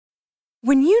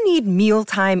When you need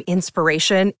mealtime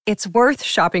inspiration, it's worth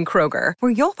shopping Kroger,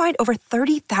 where you'll find over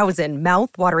 30,000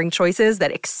 mouth-watering choices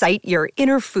that excite your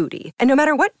inner foodie. And no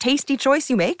matter what tasty choice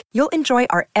you make, you'll enjoy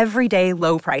our everyday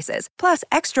low prices, plus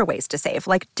extra ways to save,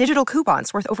 like digital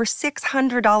coupons worth over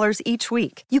 $600 each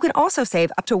week. You can also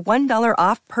save up to $1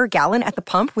 off per gallon at the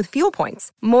pump with fuel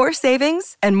points. More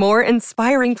savings and more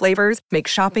inspiring flavors make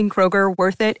shopping Kroger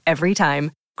worth it every time.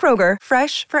 Kroger,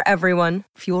 fresh for everyone.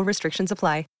 Fuel restrictions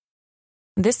apply.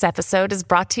 This episode is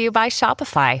brought to you by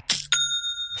Shopify.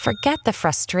 Forget the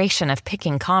frustration of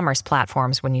picking commerce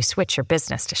platforms when you switch your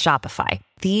business to Shopify,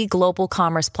 the global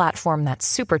commerce platform that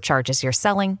supercharges your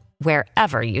selling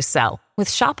wherever you sell. With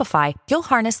Shopify, you'll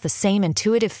harness the same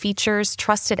intuitive features,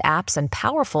 trusted apps, and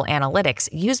powerful analytics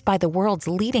used by the world's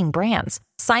leading brands.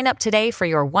 Sign up today for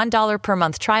your $1 per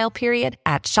month trial period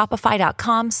at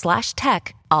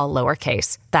shopify.com/tech, all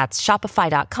lowercase. That's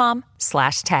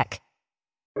shopify.com/tech.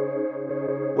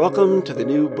 Welcome to the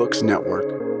New Books Network.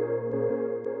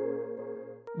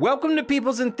 Welcome to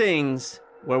Peoples and Things,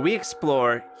 where we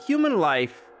explore human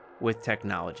life with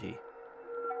technology.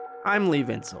 I'm Lee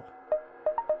Vinsel.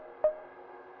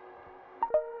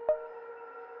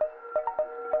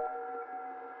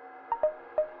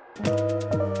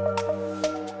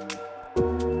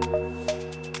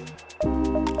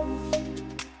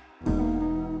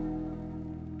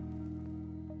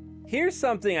 Here's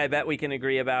something I bet we can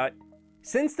agree about.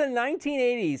 Since the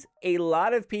 1980s, a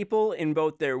lot of people in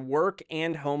both their work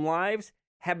and home lives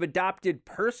have adopted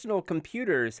personal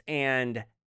computers and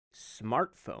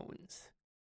smartphones.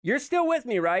 You're still with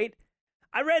me, right?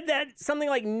 I read that something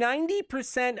like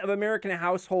 90% of American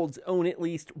households own at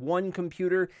least one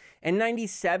computer, and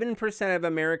 97% of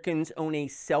Americans own a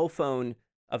cell phone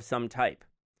of some type.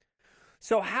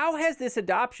 So how has this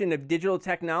adoption of digital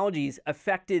technologies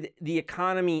affected the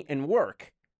economy and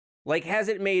work? Like, has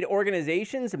it made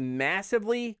organizations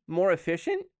massively more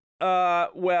efficient? That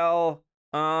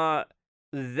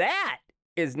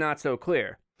is not so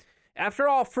clear. After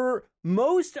all, for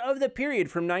most of the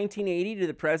period from 1980 to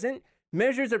the present,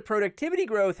 measures of productivity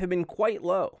growth have been quite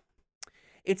low.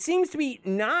 It seems to be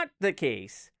not the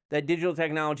case that digital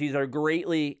technologies are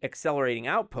greatly accelerating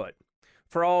output,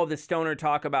 for all of the stoner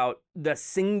talk about the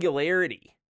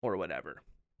singularity or whatever.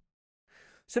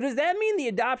 So does that mean the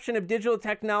adoption of digital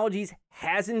technologies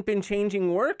hasn't been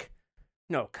changing work?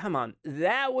 No, come on,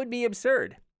 that would be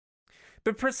absurd.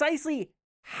 But precisely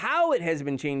how it has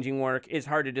been changing work is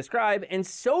hard to describe, and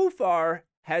so far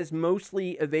has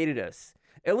mostly evaded us,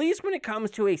 at least when it comes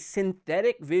to a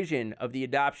synthetic vision of the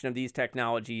adoption of these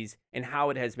technologies and how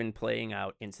it has been playing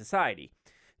out in society.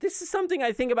 This is something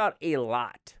I think about a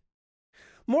lot.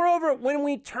 Moreover, when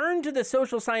we turn to the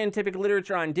social scientific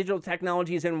literature on digital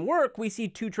technologies and work, we see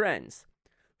two trends.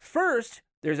 First,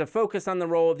 there's a focus on the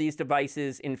role of these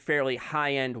devices in fairly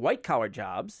high-end white-collar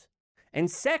jobs. And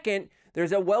second,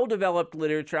 there's a well-developed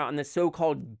literature on the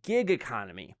so-called gig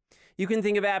economy. You can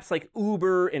think of apps like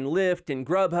Uber and Lyft and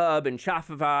Grubhub and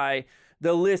Shopify.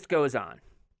 The list goes on.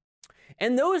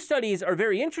 And those studies are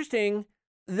very interesting,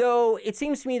 though it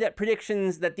seems to me that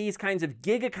predictions that these kinds of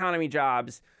gig economy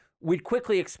jobs would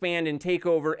quickly expand and take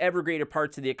over ever greater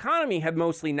parts of the economy have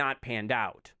mostly not panned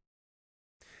out.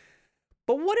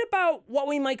 But what about what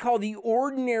we might call the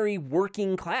ordinary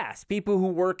working class? People who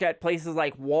work at places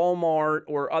like Walmart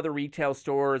or other retail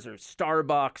stores or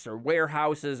Starbucks or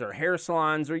warehouses or hair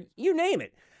salons or you name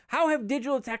it. How have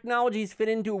digital technologies fit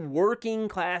into working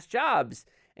class jobs?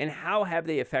 And how have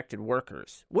they affected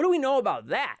workers? What do we know about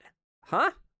that?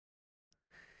 Huh?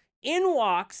 In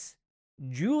walks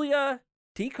Julia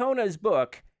Ticona's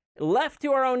book, Left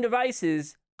to Our Own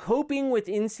Devices, Coping with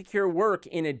Insecure Work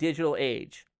in a Digital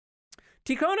Age.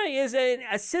 Ticona is an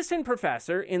assistant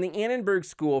professor in the Annenberg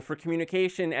School for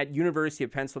Communication at University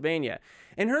of Pennsylvania,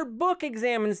 and her book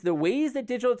examines the ways that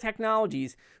digital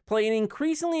technologies play an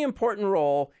increasingly important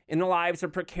role in the lives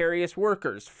of precarious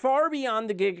workers, far beyond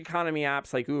the gig economy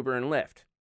apps like Uber and Lyft.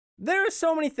 There are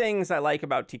so many things I like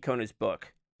about Ticona's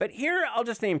book, but here I'll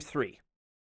just name three.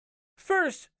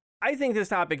 First, I think this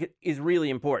topic is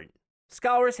really important.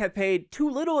 Scholars have paid too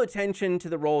little attention to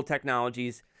the role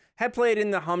technologies have played in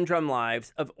the humdrum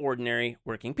lives of ordinary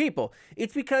working people.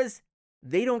 It's because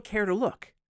they don't care to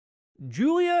look.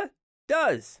 Julia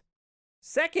does.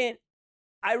 Second,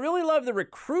 I really love the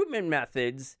recruitment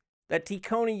methods that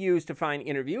Ticona used to find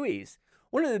interviewees.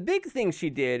 One of the big things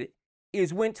she did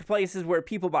is went to places where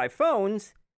people buy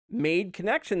phones, made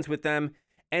connections with them,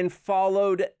 and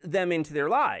followed them into their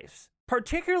lives,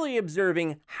 particularly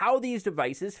observing how these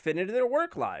devices fit into their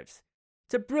work lives.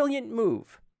 It's a brilliant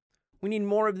move. We need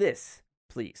more of this,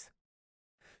 please.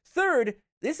 Third,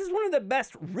 this is one of the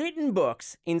best written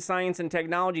books in science and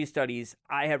technology studies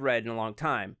I have read in a long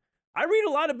time. I read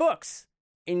a lot of books,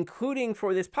 including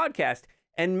for this podcast,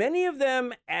 and many of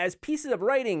them, as pieces of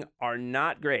writing, are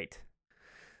not great.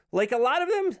 Like, a lot of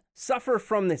them suffer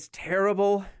from this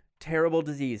terrible, terrible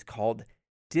disease called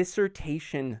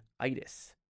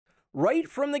dissertation-itis. Right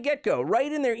from the get-go,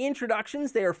 right in their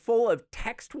introductions, they are full of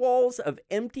text walls of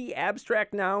empty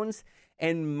abstract nouns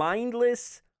and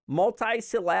mindless,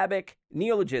 multisyllabic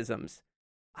neologisms.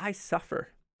 I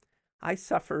suffer. I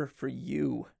suffer for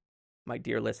you, my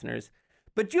dear listeners.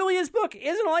 But Julia's book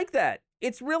isn't like that.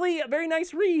 It's really a very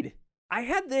nice read. I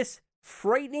had this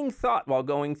frightening thought while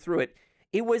going through it.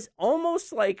 It was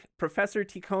almost like Professor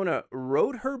Ticona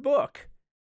wrote her book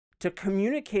to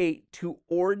communicate to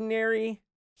ordinary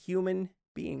human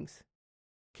beings.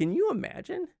 Can you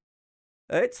imagine?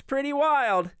 It's pretty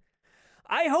wild.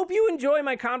 I hope you enjoy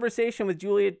my conversation with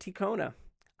Julia Ticona.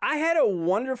 I had a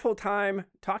wonderful time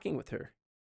talking with her.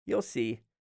 You'll see.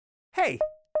 Hey,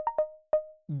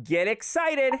 get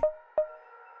excited.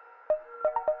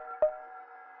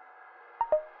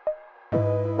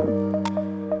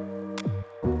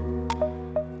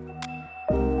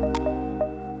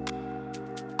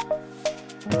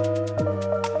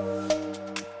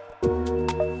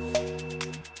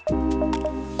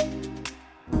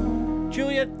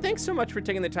 Julia, thanks so much for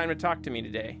taking the time to talk to me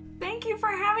today. Thank you for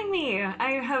having me.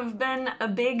 I have been a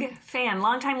big fan,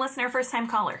 longtime listener, first-time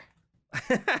caller.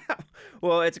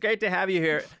 Well, it's great to have you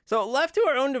here. So Left to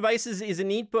Our Own Devices is a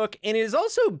neat book, and it is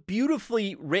also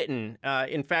beautifully written.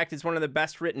 In fact, it's one of the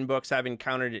best written books I've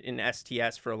encountered in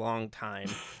STS for a long time.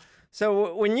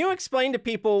 So when you explain to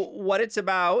people what it's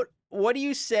about, what do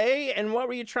you say, and what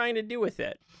were you trying to do with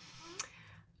it?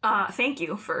 Thank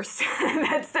you first.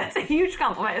 That's a huge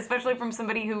compliment, especially from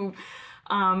somebody who,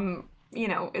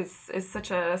 is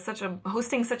such a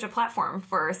hosting such a platform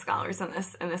for scholars in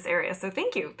this area. So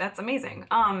thank you. That's amazing.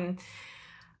 I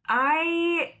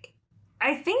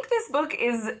think this book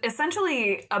is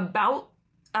essentially about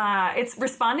it's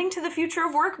responding to the future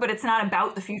of work, but it's not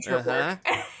about the future of work.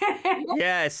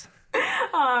 Yes.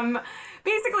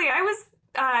 Basically, I was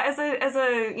as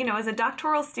a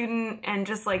doctoral student and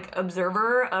just like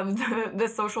observer of the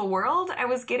social world, I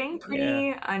was getting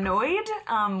pretty annoyed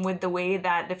with the way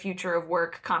that the future of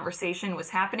work conversation was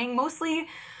happening, mostly,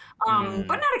 but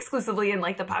not exclusively in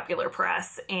like the popular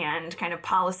press and kind of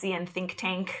policy and think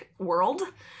tank world.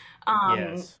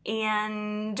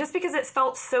 And just because it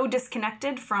felt so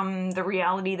disconnected from the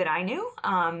reality that I knew,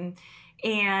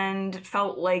 and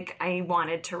felt like I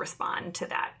wanted to respond to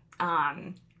that.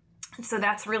 So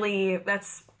that's really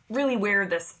where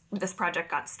this project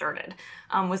got started,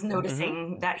 was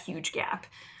noticing that huge gap.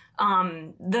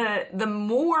 The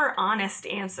more honest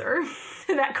answer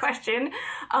to that question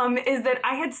is that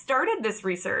I had started this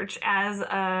research as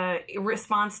a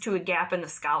response to a gap in the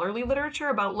scholarly literature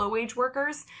about low-wage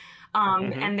workers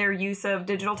and their use of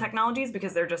digital technologies,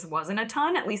 because there just wasn't a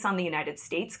ton, at least on the United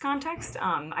States context.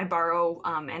 I borrow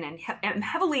and am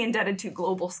heavily indebted to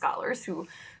global scholars who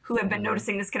have been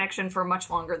noticing this connection for much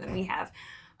longer than we have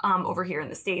over here in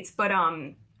the States. But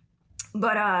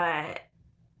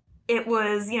it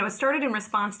was, it started in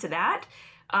response to that,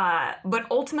 but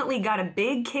ultimately got a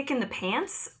big kick in the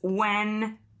pants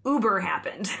when Uber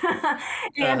happened.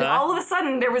 And all of a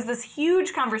sudden there was this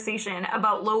huge conversation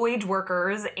about low-wage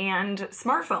workers and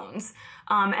smartphones,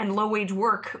 and low-wage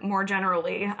work more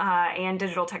generally, and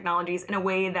digital technologies in a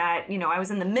way that, I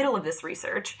was in the middle of this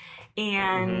research,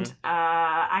 and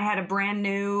I had a brand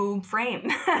new frame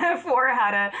for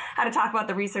how to talk about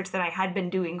the research that I had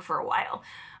been doing for a while.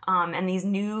 And these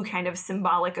new kind of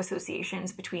symbolic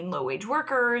associations between low-wage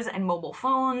workers and mobile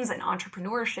phones and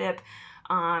entrepreneurship.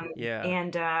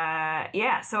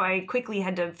 So I quickly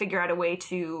had to figure out a way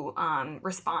to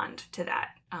respond to that,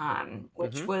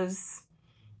 which was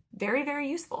very, very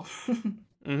useful.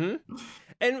 And,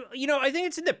 I think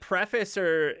it's in the preface,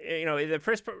 or, the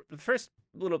first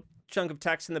little chunk of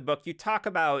text in the book, you talk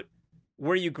about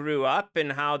where you grew up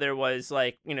and how there was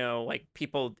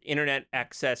internet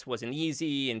access wasn't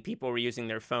easy and people were using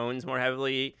their phones more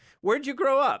heavily. Where'd you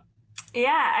grow up?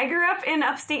 Yeah, I grew up in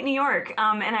upstate New York,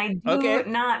 and I do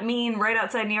not mean right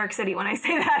outside New York City when I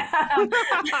say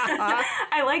that.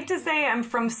 I like to say I'm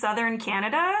from southern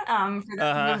Canada,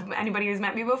 for anybody who's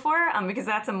met me before, because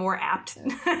that's a more apt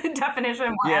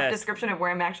definition, apt description of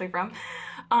where I'm actually from.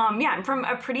 I'm from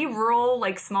a pretty rural,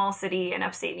 small city in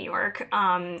upstate New York,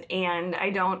 and I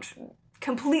don't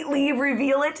completely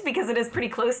reveal it because it is pretty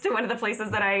close to one of the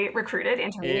places that I recruited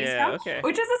intermediate from,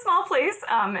 which is a small place,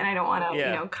 and I don't want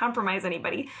to compromise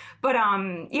anybody. But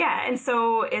and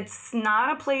so it's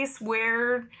not a place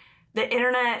where the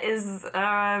internet is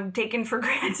taken for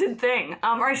granted thing,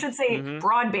 or I should say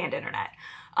broadband internet.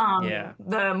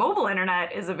 The mobile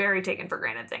internet is a very taken for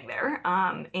granted thing there,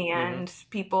 and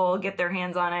people get their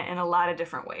hands on it in a lot of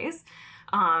different ways.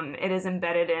 It is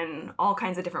embedded in all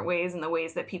kinds of different ways, in the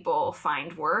ways that people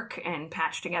find work and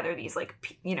patch together these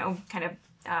kind of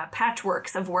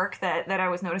patchworks of work that I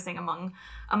was noticing among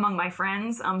my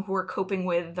friends who were coping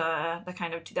with the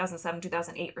kind of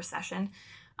 2007-2008 recession,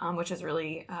 which is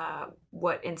really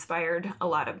what inspired a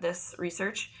lot of this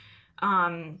research.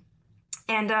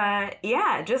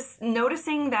 Just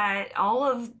noticing that all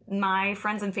of my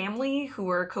friends and family who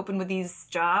were coping with these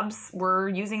jobs were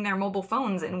using their mobile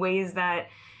phones in ways that,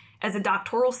 as a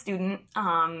doctoral student,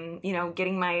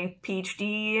 getting my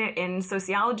PhD in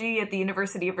sociology at the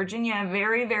University of Virginia,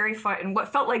 very, very far, and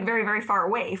what felt like very, very far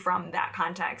away from that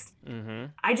context,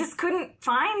 I just couldn't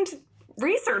find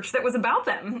research that was about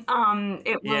them.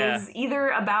 It was either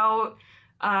about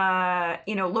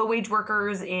low-wage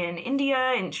workers in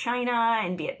India, in China,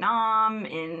 in Vietnam,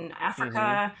 in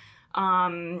Africa,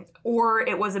 or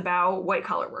it was about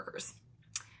white-collar workers.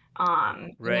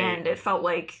 And it felt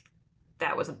like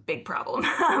that was a big problem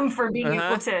for being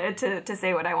able to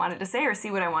say what I wanted to say or see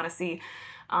what I want to see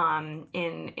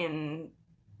in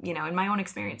my own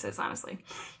experiences, honestly.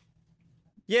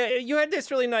 Yeah, you had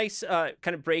this really nice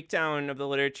kind of breakdown of the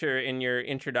literature in your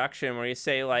introduction where you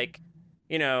say, like,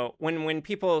 when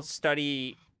people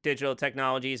study digital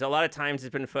technologies, a lot of times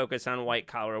it's been focused on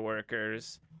white-collar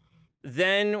workers.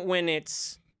 Then when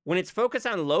it's focused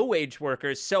on low-wage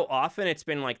workers, so often it's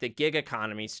been like the gig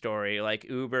economy story, like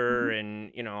Uber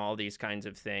and, all these kinds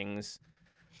of things.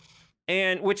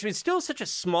 And which was still such a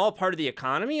small part of the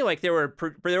economy. Like there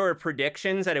were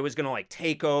predictions that it was going to like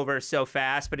take over so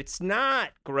fast, but it's not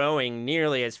growing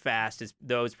nearly as fast as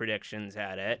those predictions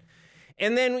had it.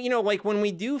 And then, like when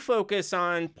we do focus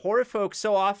on poor folks,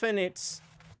 so often it's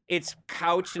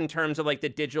couched in terms of like the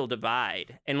digital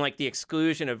divide and like the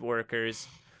exclusion of workers.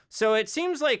 So it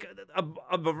seems like,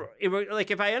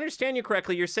 if I understand you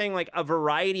correctly, you're saying like a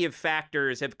variety of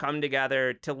factors have come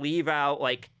together to leave out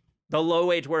like the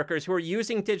low-wage workers who are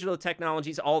using digital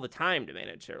technologies all the time to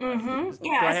manage their life. Do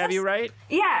I have you right?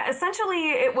 Yeah,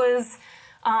 essentially it was,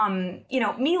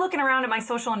 me looking around at my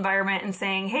social environment and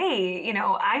saying, hey,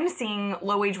 I'm seeing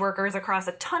low-wage workers across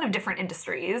a ton of different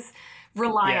industries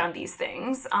rely on these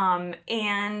things.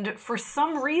 And for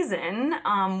some reason,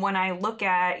 when I look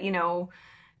at,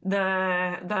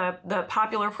 the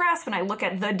popular press, when I look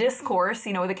at the discourse,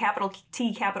 the capital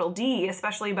T, capital D,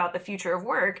 especially about the future of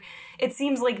work, it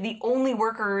seems like the only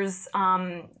workers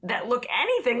that look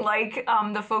anything like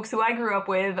the folks who I grew up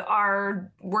with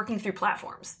are working through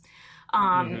platforms.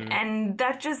 And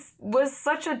that just was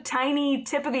such a tiny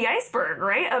tip of the iceberg,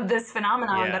 right, of this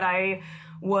phenomenon that I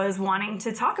was wanting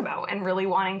to talk about and really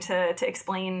wanting to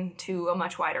explain to a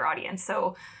much wider audience.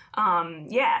 So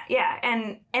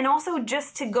and also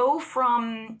just to go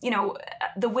from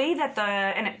the way that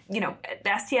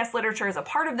the STS literature is a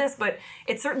part of this, but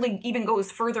it certainly even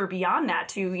goes further beyond that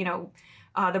to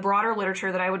the broader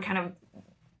literature that I would kind of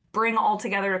bring all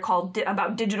together to call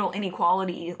about digital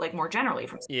inequality, like more generally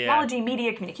from technology,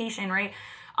 media, communication, right?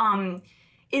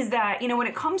 Is that, when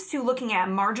it comes to looking at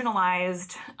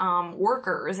marginalized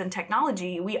workers and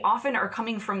technology, we often are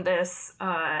coming from this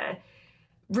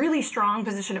really strong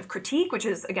position of critique, which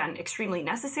is, again, extremely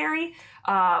necessary,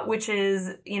 which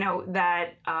is,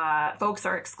 that folks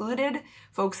are excluded,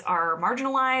 folks are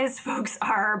marginalized, folks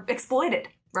are exploited,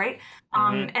 right?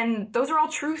 And those are all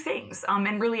true things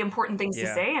and really important things to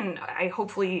say. And I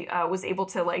hopefully was able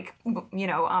to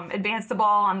advance the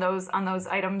ball on those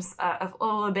items a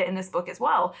little bit in this book as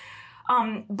well.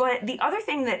 But the other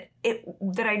thing that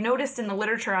I noticed in the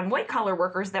literature on white collar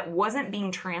workers that wasn't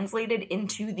being translated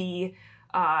into the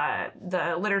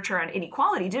literature on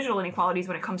inequality, digital inequalities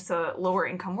when it comes to lower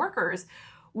income workers,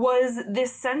 was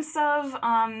this sense of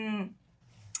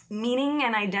meaning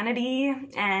and identity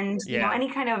and any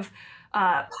kind of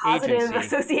positive agency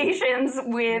associations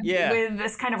with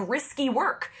this kind of risky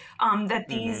work that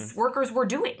these workers were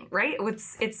doing, right?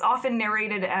 It's often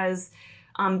narrated as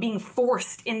being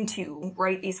forced into,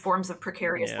 right, these forms of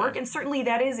precarious work. And certainly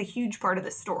that is a huge part of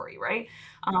the story, right?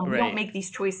 We don't make these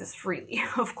choices freely,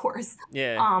 of course.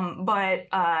 But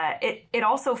it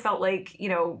also felt like,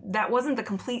 that wasn't the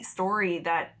complete story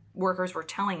that workers were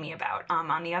telling me about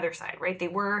on the other side, right? They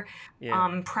were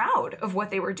proud of what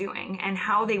they were doing and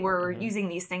how they were using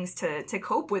these things to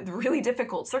cope with really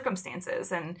difficult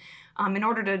circumstances. And in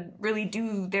order to really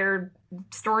do their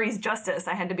stories justice,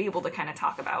 I had to be able to kind of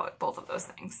talk about both of those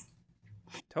things.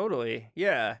 Totally.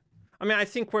 Yeah. I mean, I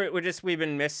think we've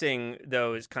been missing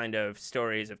those kind of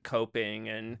stories of coping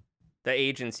and the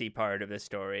agency part of the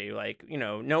story. Like,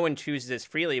 no one chooses this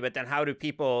freely, but then how do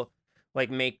people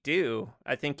like make do?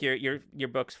 I think your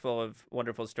book's full of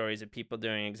wonderful stories of people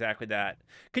doing exactly that.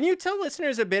 Can you tell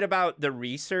listeners a bit about the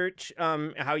research,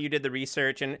 how you did the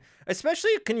research, and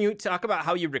especially can you talk about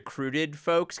how you recruited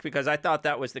folks? Because I thought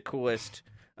that was the coolest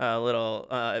little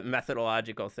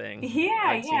methodological thing.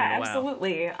 Yeah,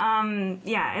 absolutely.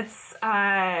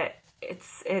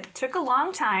 It took a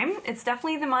long time. It's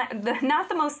definitely not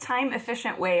the most time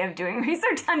efficient way of doing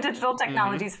research on digital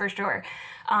technologies for sure,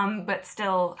 but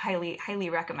still highly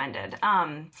recommended.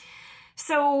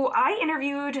 So I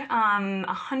interviewed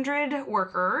 100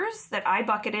 workers that I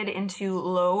bucketed into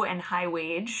low and high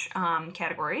wage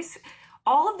categories.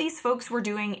 All of these folks were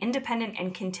doing independent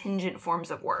and contingent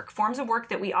forms of work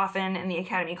that we often in the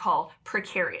academy call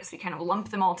precarious. We kind of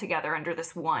lump them all together under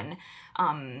this one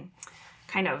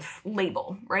kind of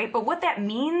label, right? But what that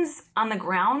means on the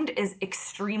ground is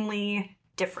extremely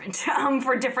different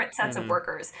for different sets of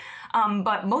workers.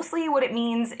 But mostly what it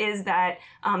means is that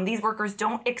these workers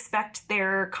don't expect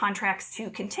their contracts to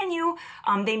continue.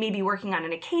 They may be working on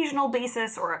an occasional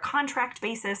basis or a contract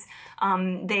basis.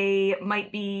 They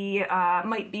might be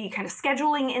kind of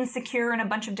scheduling insecure in a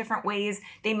bunch of different ways.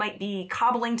 They might be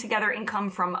cobbling together income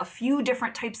from a few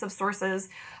different types of sources.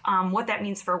 What that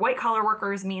means for white collar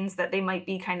workers means that they might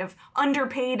be kind of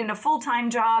underpaid in a full-time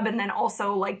job and then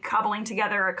also like cobbling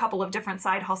together a couple of different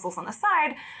side hustles on the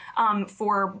side.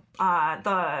 For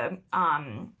the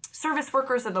service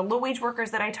workers or the low-wage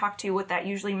workers that I talked to, what that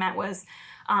usually meant was,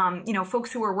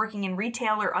 folks who were working in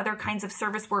retail or other kinds of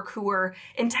service work who were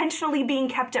intentionally being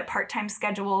kept at part-time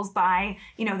schedules by,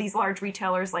 these large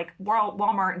retailers like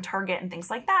Walmart and Target and things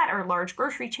like that, or large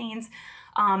grocery chains,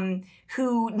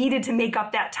 who needed to make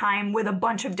up that time with a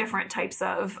bunch of different types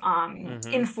of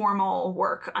informal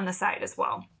work on the side as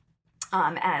well.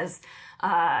 As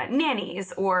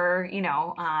nannies or,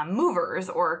 movers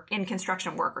or in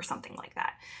construction work or something like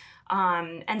that.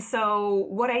 And so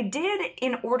what I did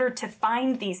in order to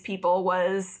find these people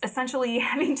was essentially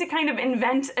having to kind of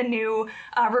invent a new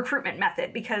recruitment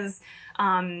method because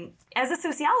as a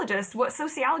sociologist, what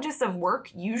sociologists of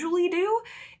work usually do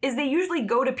is they usually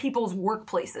go to people's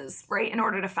workplaces, right, in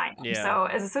order to find them. Yeah. So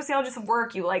as a sociologist of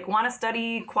work, you want to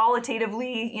study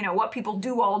qualitatively, what people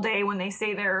do all day when they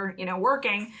say they're,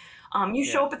 working. You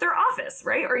show up at their office,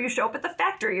 right? Or you show up at the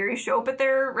factory, or you show up at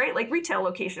their, right, like retail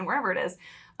location, wherever it is.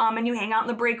 And you hang out in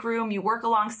the break room, you work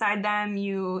alongside them,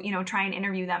 you try and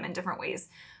interview them in different ways.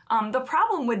 The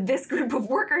problem with this group of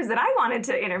workers that I wanted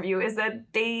to interview is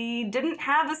that they didn't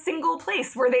have a single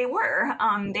place where they were.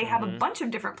 They have a bunch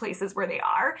of different places where they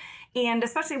are. And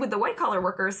especially with the white collar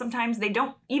workers, sometimes they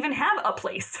don't even have a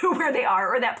place where they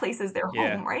are, or that place is their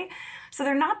home, right? So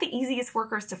they're not the easiest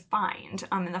workers to find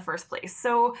in the first place.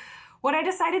 So what I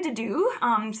decided to do,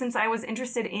 since I was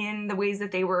interested in the ways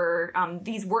that they were,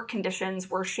 these work conditions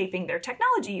were shaping their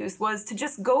technology use, was to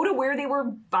just go to where they were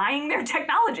buying their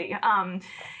technology.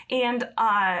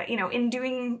 In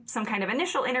doing some kind of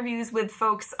initial interviews with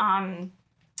folks,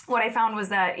 what I found was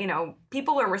that,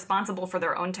 people are responsible for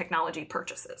their own technology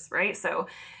purchases, right? So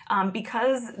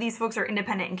because these folks are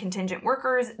independent and contingent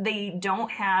workers, they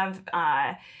don't have...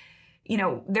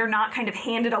 they're not kind of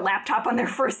handed a laptop on their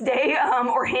first day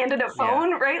or handed a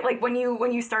phone, right? Like when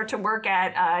you start to work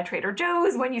at Trader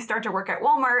Joe's, when you start to work at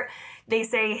Walmart, they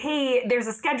say, hey, there's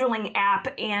a scheduling app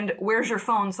and where's your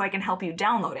phone so I can help you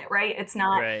download it, right? It's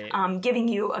not giving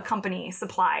you a company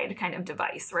supplied kind of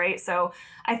device, right? So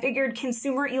I figured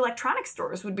consumer electronic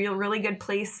stores would be a really good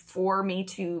place for me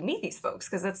to meet these folks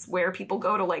because that's where people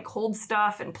go to like hold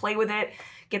stuff and play with it,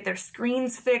 get their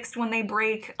screens fixed when they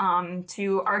break,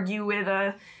 to argue with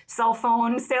a cell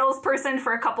phone salesperson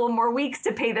for a couple more weeks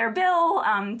to pay their bill,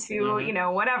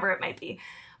 whatever it might be.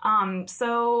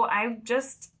 So I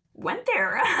just went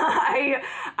there.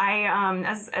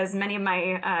 As many of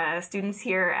my students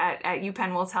here at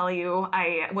UPenn will tell you,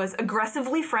 I was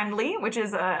aggressively friendly, which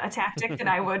is a tactic that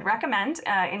I would recommend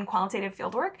in qualitative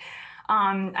fieldwork.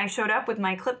 I showed up with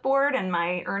my clipboard and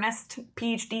my earnest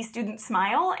PhD student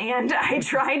smile, and I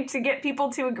tried to get people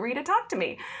to agree to talk to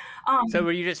me. So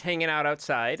were you just hanging out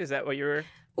outside? Is that what you were?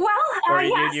 Well, Or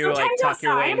yeah, you like sometimes tuck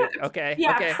your way outside. in? Okay.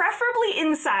 Yeah, Okay. preferably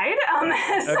inside.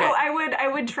 So Okay. I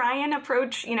would try and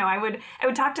approach, I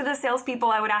would talk to the salespeople.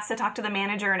 I would ask to talk to the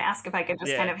manager and ask if I could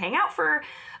just kind Yeah. of hang out for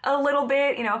a little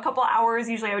bit, a couple hours.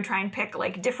 Usually I would try and pick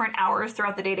like different hours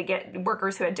throughout the day to get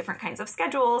workers who had different kinds of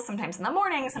schedules, sometimes in the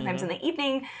morning, sometimes in the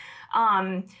evening.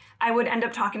 I would end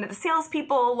up talking to the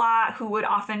salespeople a lot, who would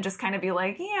often just kind of be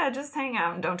like, yeah, just hang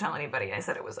out and don't tell anybody. I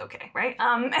said it was okay, right?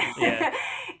 Yeah.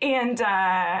 And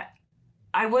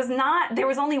there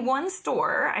was only one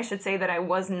store, I should say, that I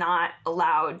was not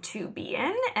allowed to be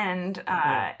in. And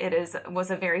was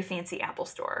a very fancy Apple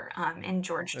store in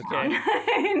Georgetown,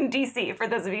 in DC, for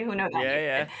those of you who know that.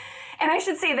 Yeah. And I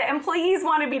should say the employees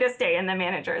wanted me to stay, and the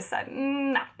manager said,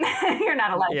 no, you're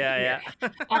not allowed to be here.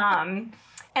 Yeah.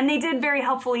 And they did very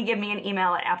helpfully give me an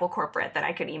email at Apple Corporate that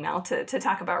I could email to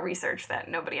talk about research that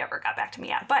nobody ever got back to me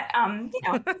at. But,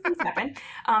 things happen.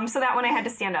 So that one I had to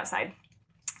stand outside.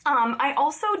 I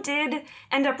also did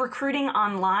end up recruiting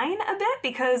online a bit,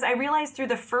 because I realized through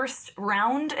the first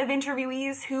round of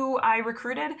interviewees who I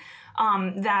recruited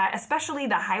that especially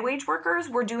the high wage workers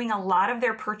were doing a lot of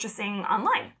their purchasing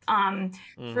online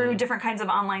through different kinds of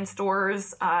online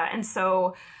stores. And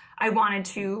so I wanted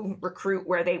to recruit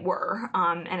where they were,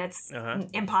 and it's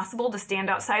impossible to stand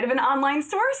outside of an online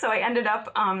store. So I ended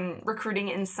up recruiting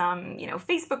in some,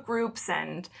 Facebook groups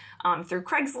and through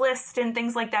Craigslist and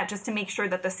things like that, just to make sure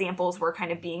that the samples were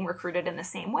kind of being recruited in the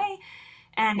same way.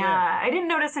 And I didn't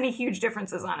notice any huge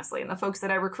differences, honestly, in the folks that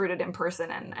I recruited in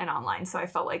person and online. So I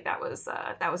felt like that was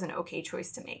an okay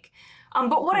choice to make.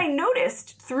 But what I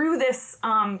noticed through this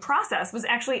process was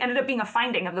actually ended up being a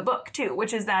finding of the book too,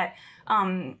 which is that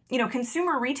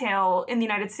consumer retail in the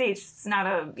United States, it's not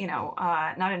a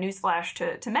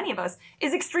newsflash to many of us,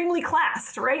 is extremely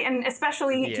classed, right? And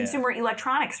especially consumer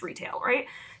electronics retail, right?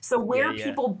 So where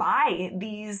people buy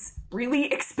these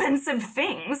really expensive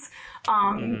things,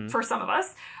 for some of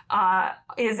us,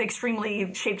 is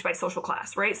extremely shaped by social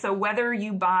class, right? So whether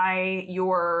you buy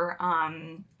your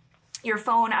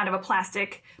phone out of a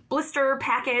plastic blister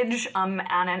package on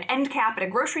an end cap at a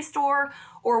grocery store,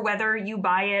 or whether you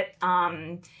buy it,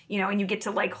 and you get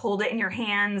to like hold it in your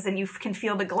hands and you can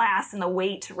feel the glass and the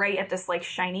weight right at this like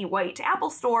shiny white Apple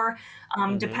store,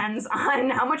 depends on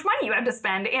how much money you have to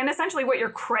spend and essentially what your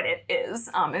credit is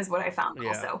what I found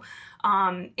also.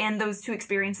 And those two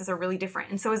experiences are really different.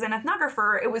 And so as an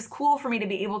ethnographer, it was cool for me to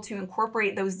be able to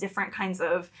incorporate those different kinds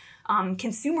of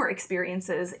consumer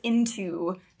experiences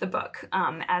into the book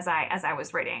as I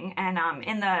was writing. And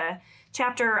in the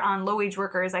chapter on low-wage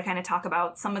workers, I kind of talk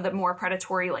about some of the more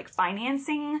predatory like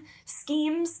financing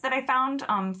schemes that I found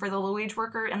for the low-wage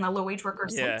worker and the low-wage worker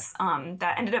sites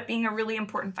that ended up being a really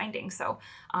important finding. So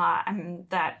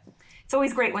it's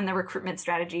always great when the recruitment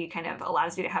strategy kind of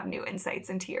allows you to have new insights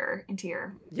into your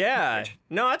research.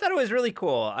 No, I thought it was really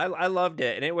cool. I loved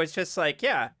it, and it was just like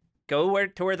go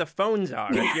to where the phones are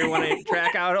if you want to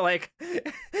track out like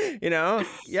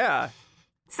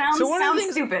Sounds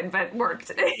stupid, but worked.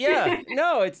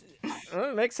 No, it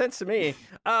makes sense to me.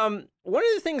 One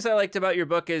of the things I liked about your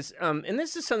book is, and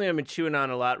this is something I've been chewing on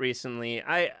a lot recently.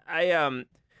 I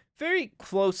very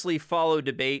closely follow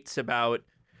debates about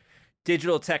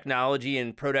digital technology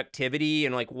and productivity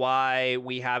and like why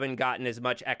we haven't gotten as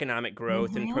much economic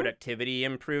growth and productivity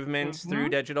improvements through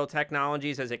digital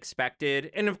technologies as expected.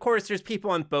 And of course, there's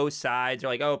people on both sides. They're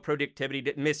like, oh,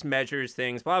 productivity mismeasures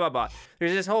things, blah, blah, blah.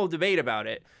 There's this whole debate about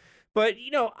it. But,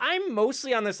 I'm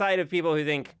mostly on the side of people who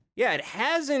think, it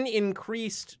hasn't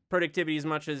increased productivity as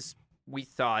much as we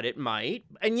thought it might.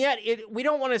 And yet we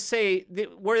don't want to say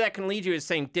where that can lead you is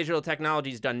saying digital technology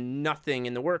has done nothing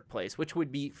in the workplace, which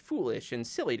would be foolish and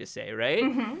silly to say, right?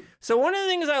 So one of the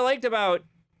things I liked about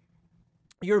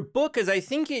your book is I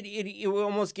think it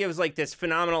almost gives like this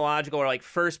phenomenological or like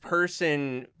first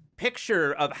person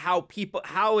picture of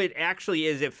how it actually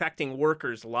is affecting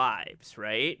workers' lives,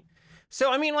 right?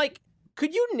 So, I mean, like,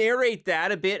 could you narrate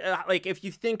that a bit? Like, if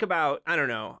you think about, I don't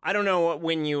know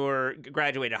when you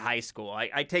graduated high school.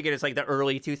 I take it as like the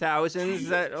early 2000s. Is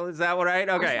that what right?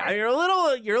 Okay, you're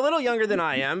a little younger than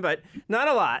I am, but not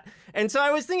a lot. And so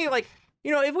I was thinking, like,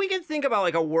 if we could think about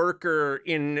like a worker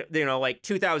in like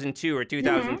 2002 or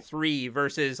 2003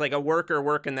 versus like a worker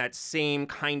working that same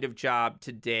kind of job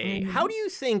today, how do you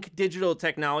think digital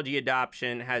technology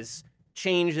adoption has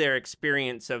change their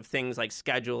experience of things like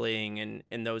scheduling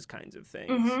and those kinds of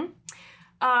things?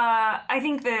 I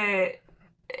think that,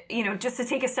 just to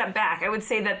take a step back, I would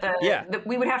say that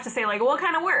we would have to say like, what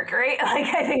kind of work, right? Like,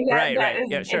 I think that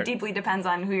it deeply depends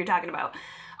on who you're talking about.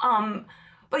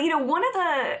 But, one of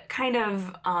the kind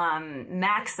of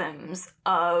maxims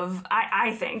of,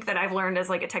 I think, that I've learned as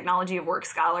like a technology of work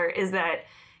scholar is that,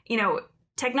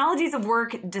 technologies of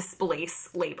work displace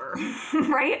labor,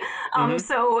 right?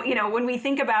 So, when we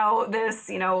think about this,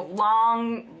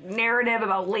 long narrative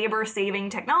about labor saving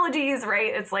technologies,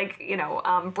 right? It's like,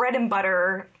 bread and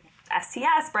butter,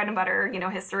 STS, bread and butter,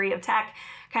 history of tech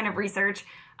kind of research.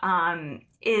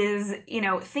 Is,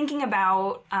 thinking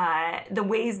about the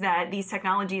ways that these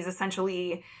technologies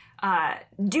essentially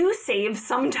do save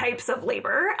some types of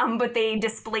labor, but they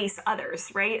displace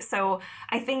others, right? So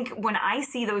I think when I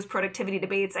see those productivity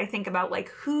debates, I think about like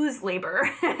whose labor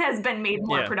has been made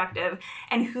more productive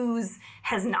and whose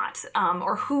has not,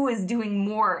 or who is doing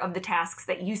more of the tasks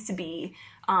that used to be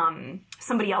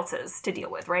somebody else's to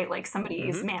deal with, right? Like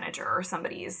somebody's manager or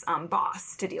somebody's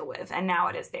boss to deal with, and now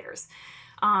it is theirs.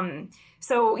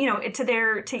 So,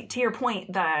 to your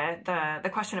point, the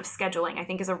question of scheduling, I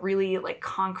think, is a really like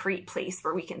concrete place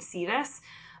where we can see this,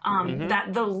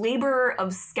 that the labor of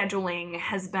scheduling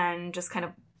has been just kind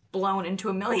of blown into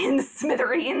a million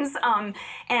smithereens.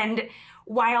 And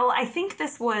while I think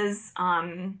this was,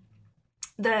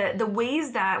 the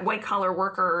ways that white collar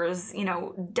workers,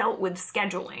 dealt with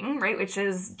scheduling, right, which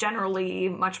is generally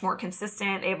much more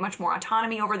consistent. They have much more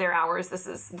autonomy over their hours.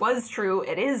 Was true.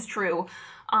 It is true.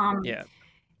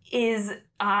 Is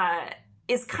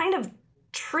kind of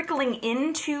trickling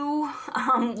into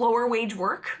lower wage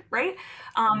work, right?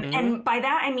 And by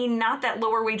that I mean not that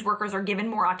lower wage workers are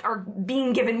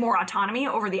being given more autonomy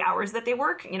over the hours that they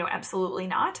work, absolutely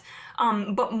not.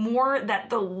 But more that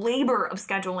the labor of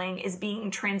scheduling is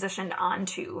being transitioned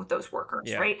onto those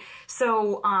workers, right?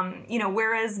 So,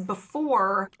 whereas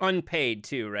before unpaid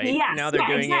too, right? Yes, now they're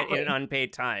doing exactly. it in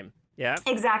unpaid time. Yeah,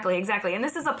 exactly. And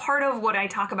this is a part of what I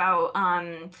talk about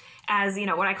as,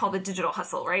 what I call the digital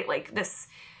hustle, right? Like this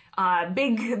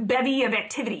big bevy of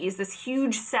activities, this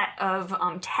huge set of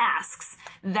tasks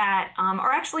that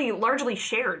are actually largely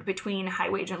shared between high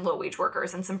wage and low wage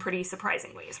workers in some pretty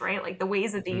surprising ways, right? Like the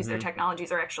ways that they use their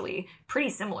technologies are actually pretty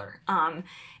similar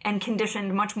and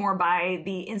conditioned much more by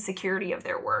the insecurity of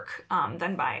their work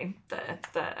than by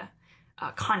the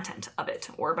content of it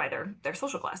or by their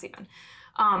social class even.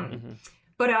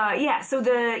 But so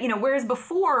whereas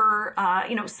before,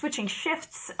 switching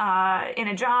shifts in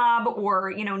a job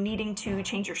or, needing to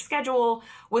change your schedule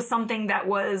was something that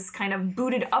was kind of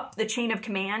booted up the chain of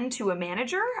command to a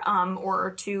manager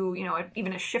or to,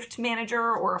 even a shift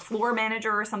manager or a floor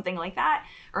manager or something like that,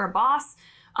 or a boss.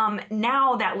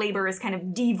 Now that labor is kind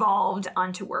of devolved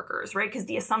onto workers, right? Because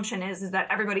the assumption is that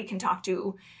everybody can talk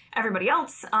to everybody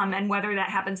else, and whether that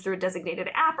happens through a designated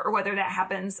app or whether that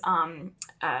happens,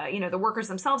 the workers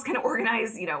themselves kind of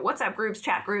organize, WhatsApp groups,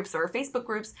 chat groups, or Facebook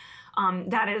groups.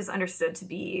 That is understood to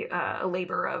be a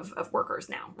labor of workers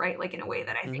now, right? Like in a way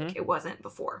that I think it wasn't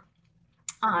before.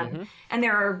 And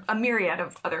there are a myriad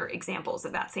of other examples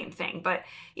of that same thing. But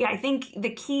yeah, I think the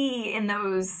key in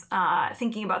those,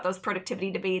 thinking about those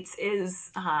productivity debates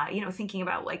is, thinking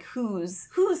about like whose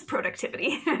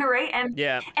productivity, right?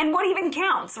 And what even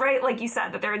counts, right? Like you said,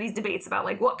 that there are these debates about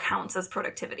like what counts as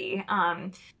productivity.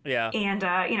 And,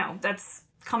 that's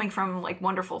coming from like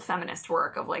wonderful feminist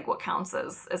work of like what counts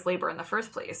as labor in the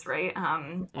first place, right?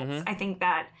 I think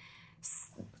that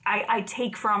I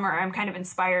take from, or I'm kind of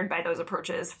inspired by those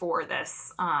approaches for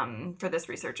this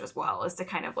research as well, is to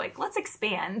kind of like, let's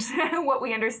expand what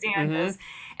we understand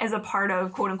as a part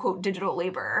of quote unquote digital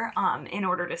labor, in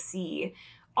order to see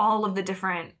all of the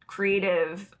different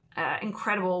creative,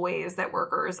 incredible ways that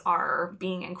workers are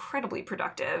being incredibly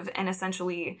productive and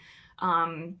essentially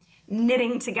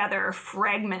knitting together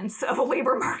fragments of a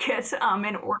labor market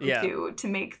in order to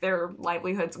make their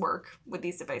livelihoods work with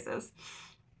these devices.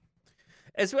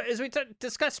 As we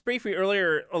discussed briefly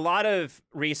earlier, a lot of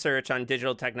research on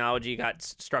digital technology got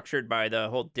structured by the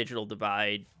whole digital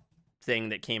divide thing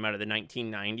that came out of the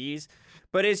 1990s.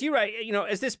 But as you write,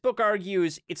 as this book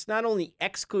argues, it's not only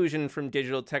exclusion from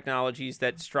digital technologies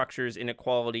that structures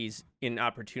inequalities in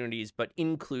opportunities, but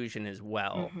inclusion as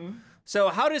well. So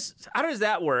how does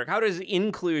that work? How does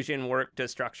inclusion work to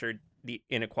structure the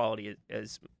inequality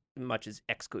as much as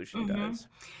exclusion does?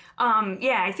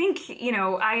 I think,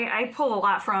 I pull a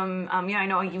lot from, I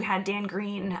know you had Dan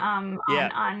Green on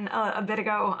a bit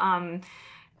ago,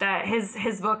 that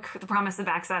his book, The Promise of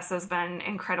Access, has been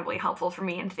incredibly helpful for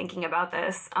me in thinking about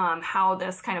this, how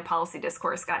this kind of policy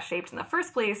discourse got shaped in the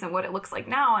first place and what it looks like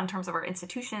now in terms of our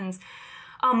institutions.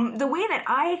 The way that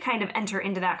I kind of enter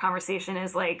into that conversation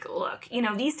is like, look,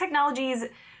 these technologies,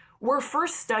 were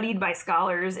first studied by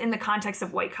scholars in the context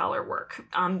of white collar work,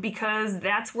 because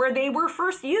that's where they were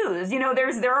first used. You know,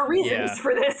 there are reasons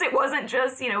for this. It wasn't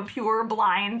just, you know, pure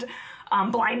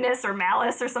blindness or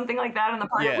malice or something like that on the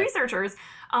part of researchers.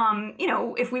 You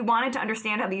know, if we wanted to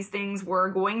understand how these things were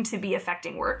going to be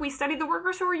affecting work, we studied the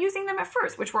workers who were using them at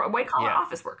first, which were white collar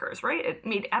office workers, right? It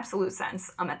made absolute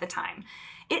sense at the time.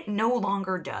 It no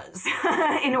longer does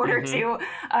in order to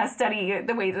study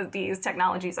the way that these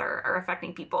technologies are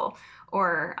affecting people,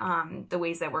 or the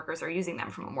ways that workers are using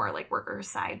them from a more like worker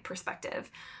side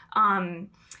perspective.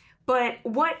 But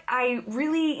what I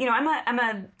really, you know, I'm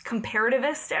a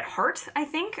comparativist at heart, I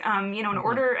think. You know, in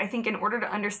order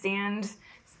to understand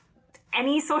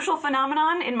any social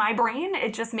phenomenon in my brain,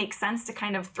 it just makes sense to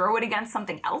kind of throw it against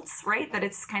something else, right? That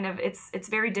it's kind of, it's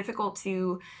very difficult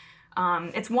to,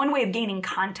 it's one way of gaining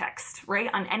context, right,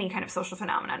 on any kind of social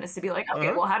phenomenon, is to be like,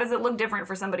 okay, well, how does it look different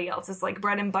for somebody else? It's like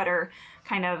bread and butter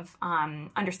kind of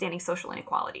understanding social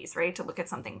inequalities, right, to look at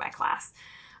something by class.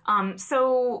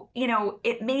 So, you know,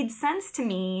 it made sense to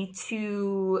me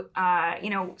to, you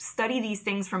know, study these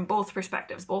things from both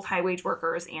perspectives, both high wage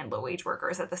workers and low wage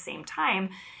workers at the same time.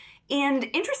 And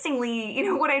interestingly, you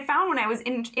know, what I found when I was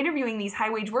interviewing these high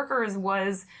wage workers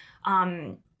was,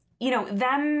 you know,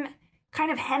 them kind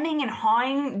of hemming and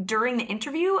hawing during the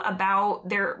interview about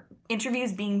their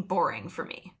interviews being boring for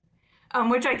me.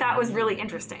 Which I thought was really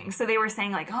interesting. So they were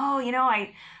saying like, oh, you know,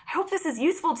 I hope this is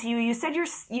useful to you. You said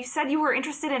you were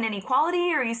interested in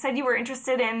inequality, or you said you were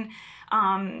interested in,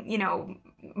 you know,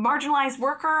 marginalized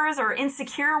workers or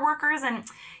insecure workers. And,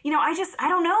 you know, I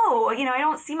don't know, you know, I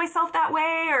don't see myself that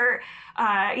way. Or,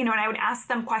 you know, and I would ask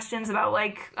them questions about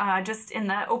like, just in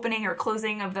the opening or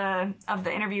closing of the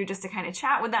interview, just to kind of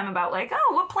chat with them about like,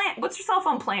 oh, what's your cell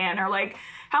phone plan? Or like,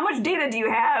 how much data do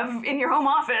you have in your home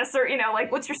office? Or, you know,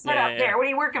 like, what's your setup there? What are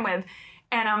you working with?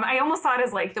 And I almost thought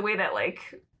as like the way that like,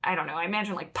 I don't know, I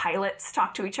imagine like pilots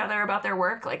talk to each other about their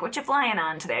work, like what you flying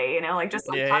on today, you know, like just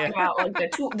like talking about like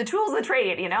the tools of the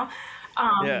trade, you know?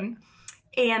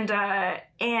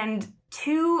 And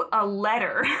to a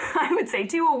letter, I would say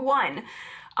to a one,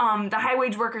 the high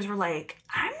wage workers were like,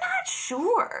 I'm not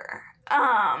sure.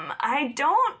 I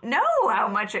don't know how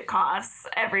much it costs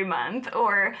every month,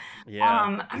 or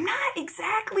I'm not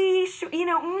exactly sure, you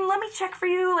know, let me check for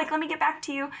you, like, let me get back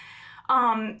to you.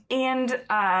 And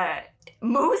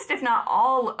most, if not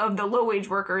all, of the low-wage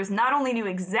workers not only knew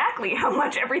exactly how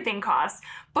much everything costs,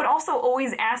 but also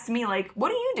always asked me, like,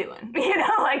 what are you doing? You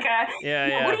know, like,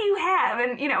 what do you have?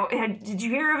 And, you know, did you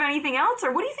hear of anything else?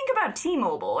 Or what do you think about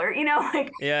T-Mobile? Or, you know,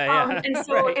 like, and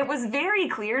so it was very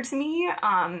clear to me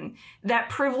that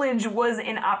privilege was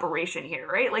in operation here,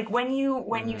 right? Like, when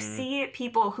you see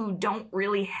people who don't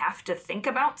really have to think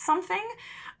about something,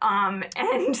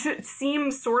 and seem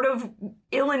sort of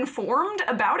ill-informed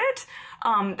about it,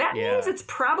 that means it's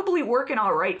probably working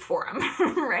all right for them,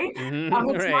 right?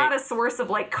 It's not a source of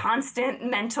like constant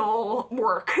mental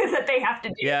work that they have to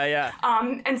do.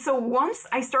 And so once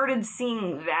I started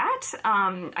seeing that,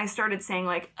 I started saying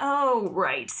like, oh,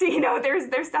 right. So, you know, there's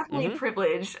definitely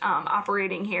privilege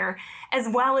operating here, as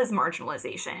well as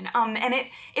marginalization. And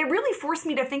it really forced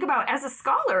me to think about, as a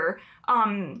scholar,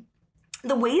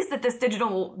 the ways that this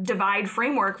digital divide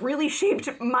framework really shaped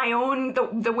my own,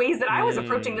 the ways that I was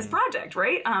approaching this project,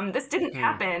 right? This didn't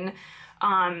happen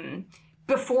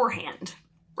beforehand,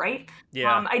 right?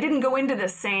 I didn't go into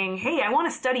this saying, hey, I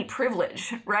want to study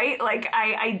privilege, right? Like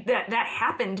that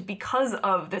happened because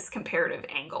of this comparative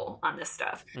angle on this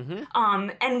stuff.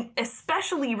 And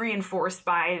especially reinforced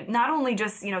by not only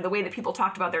just, you know, the way that people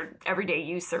talked about their everyday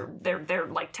use or their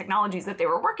like technologies that they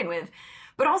were working with,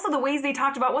 but also the ways they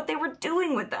talked about what they were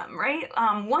doing with them, right?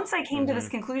 Once I came to this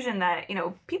conclusion that, you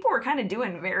know, people were kind of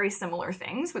doing very similar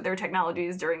things with their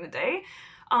technologies during the day.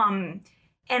 And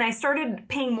I started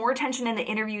paying more attention in the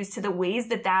interviews to the ways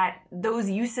that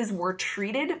those uses were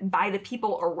treated by the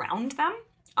people around them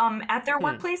at their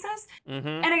workplaces.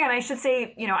 And again, I should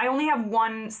say, you know, I only have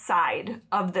one side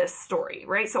of this story,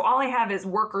 right? So all I have is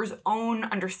workers' own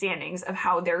understandings of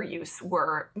how their use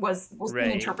was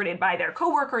being interpreted by their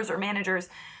coworkers or managers.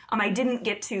 I didn't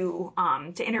get to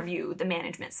interview the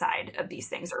management side of these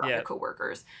things or other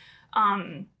coworkers,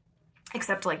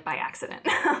 except like by accident.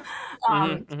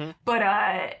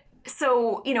 But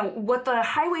so, you know, what the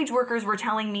high wage workers were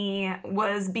telling me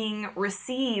was being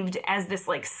received as this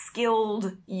like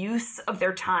skilled use of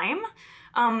their time.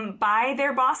 by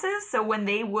their bosses. So when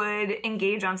they would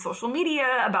engage on social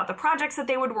media about the projects that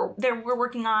they were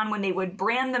working on, when they would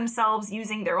brand themselves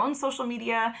using their own social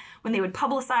media, when they would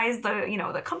publicize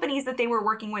the companies that they were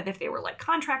working with, if they were like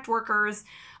contract workers,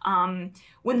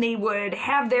 when they would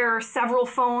have their several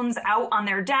phones out on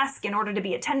their desk in order to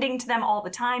be attending to them all the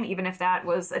time, even if that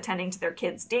was attending to their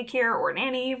kids' daycare or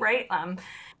nanny, right?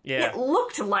 It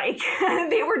looked like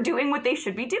they were doing what they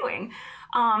should be doing.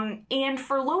 And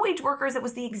for low-wage workers, it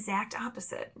was the exact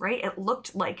opposite, right? It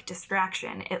looked like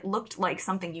distraction. It looked like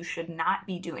something you should not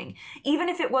be doing, even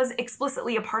if it was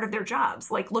explicitly a part of their jobs,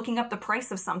 like looking up the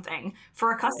price of something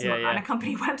for a customer on a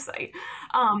company website.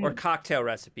 Or cocktail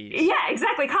recipes. Yeah,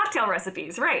 exactly. Cocktail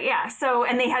recipes, right? Yeah. So,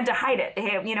 and they had to hide it. They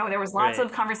have, there was lots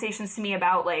of conversations to me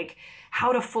about like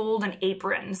how to fold an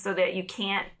apron so that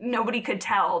nobody could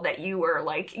tell that you were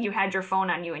like, you had your phone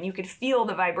on you and you could feel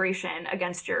the vibration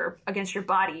against your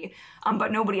body,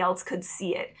 but nobody else could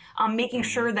see it. Making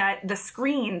sure that the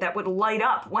screen that would light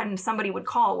up when somebody would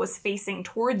call was facing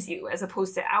towards you as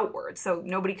opposed to outward. So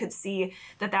nobody could see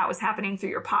that was happening through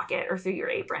your pocket or through your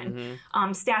apron.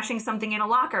 Stashing something in a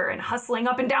locker and hustling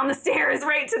up and down the stairs,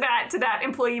 right, to that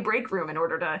employee break room in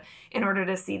order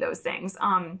to see those things.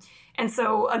 And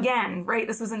so again, right,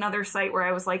 this was another site where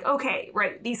I was like, okay,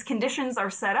 right, these conditions are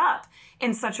set up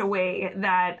in such a way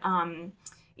that,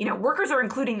 workers are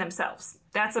including themselves.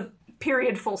 That's a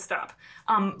period, full stop.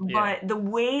 But the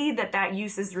way that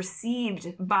use is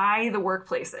received by the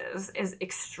workplaces is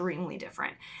extremely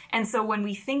different. And so when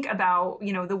we think about,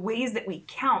 the ways that we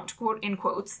count, quote in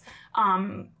quotes,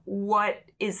 what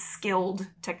is skilled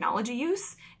technology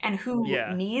use and who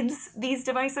needs these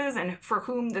devices and for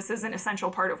whom this is an essential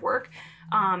part of work,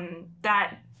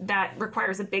 that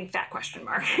requires a big fat question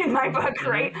mark in my book,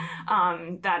 right?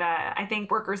 That I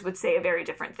think workers would say a very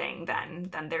different thing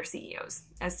than their CEOs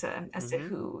as to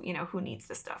who needs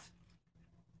this stuff.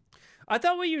 I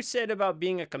thought what you said about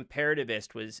being a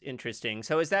comparativist was interesting.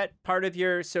 So is that part of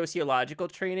your sociological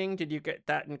training? Did you get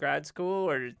that in grad school,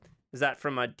 or is that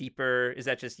from is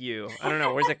that just you? I don't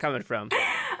know. Where's it coming from?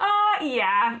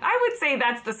 Yeah, I would say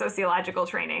that's the sociological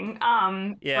training,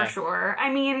 for sure. I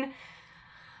mean,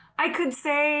 I could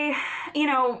say,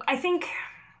 I think,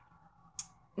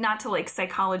 not to like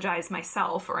psychologize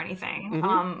myself or anything,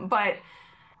 but,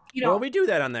 well, we do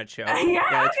that on that show. Okay,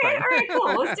 all right,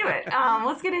 cool, let's do it.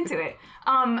 Let's get into it.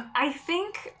 I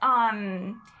think,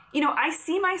 I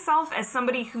see myself as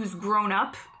somebody who's grown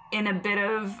up in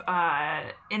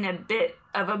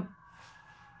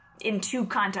two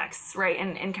contexts, right,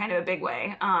 in kind of a big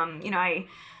way.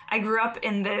 I grew up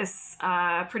in this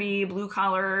pretty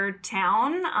blue-collar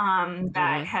town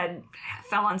that had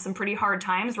fell on some pretty hard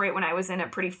times right when I was in a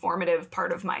pretty formative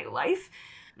part of my life.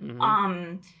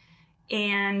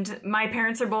 And my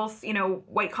parents are both,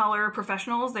 white-collar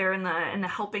professionals. They're in the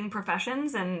helping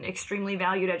professions and extremely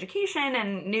valued education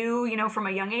and knew, from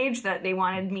a young age that they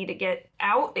wanted me to get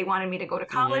out. They wanted me to go to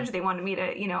college. They wanted me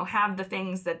to, have the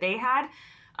things that they had.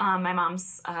 My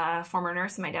mom's a former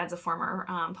nurse and my dad's a former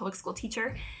public school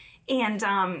teacher. And,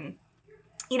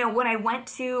 when I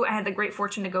had the great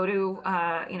fortune to go to,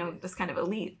 this kind of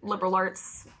elite liberal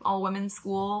arts, all women's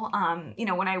school,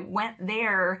 when I went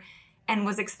there and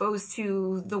was exposed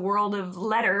to the world of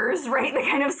letters, right, the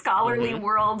kind of scholarly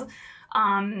world,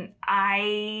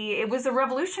 it was a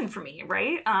revolution for me,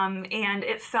 right? And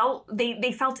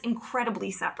they felt incredibly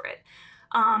separate.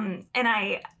 And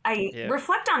I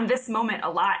reflect on this moment a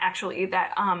lot, actually,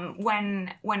 that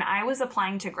when I was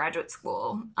applying to graduate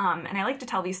school, and I like to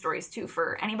tell these stories too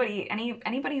for anybody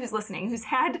who's listening who's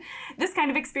had this kind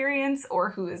of experience or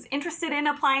who is interested in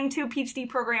applying to a PhD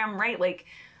program, right? Like,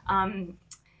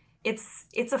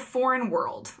 it's a foreign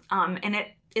world, and it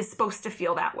is supposed to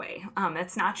feel that way.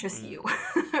 It's not just you,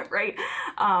 right?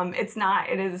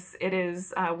 It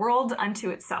is a world unto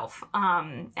itself.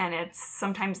 And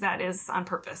sometimes that is on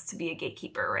purpose to be a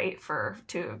gatekeeper, right?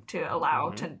 To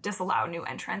disallow new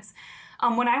entrants.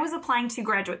 When I was applying to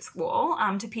graduate school,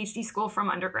 to PhD school from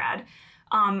undergrad,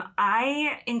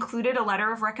 I included a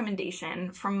letter of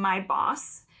recommendation from my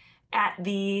boss at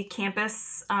the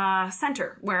campus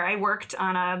center where I worked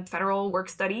on a federal work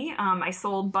study. I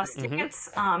sold bus tickets,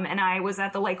 and I was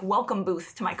at the welcome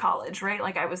booth to my college, right?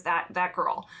 Like I was that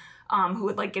girl who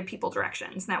would give people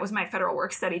directions. And that was my federal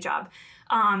work study job.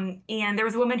 And there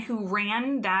was a woman who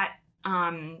ran that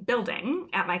building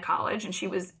at my college, and she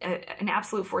was an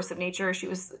absolute force of nature. She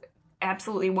was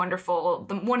absolutely wonderful,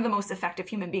 one of the most effective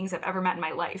human beings I've ever met in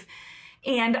my life.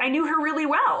 And I knew her really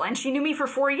well, and she knew me for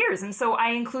 4 years. And so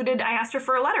I asked her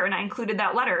for a letter, and I included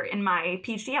that letter in my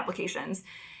PhD applications.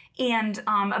 And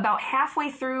about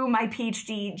halfway through my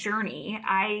PhD journey,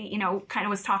 I, kind of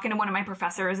was talking to one of my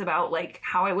professors about like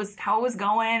how it was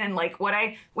going and like where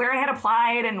I had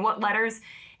applied and what letters,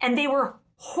 and they were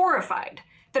horrified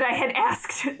that I had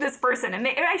asked this person. And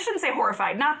I shouldn't say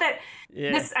horrified, not that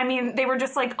they were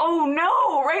just like, oh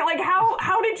no, right? Like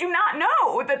how did you not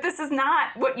know that this is not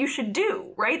what you should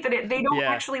do, right? That they don't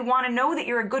actually want to know that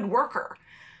you're a good worker.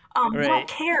 They don't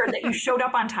care that you showed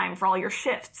up on time for all your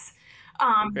shifts.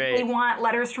 They want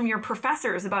letters from your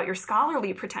professors about your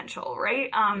scholarly potential, right?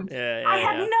 I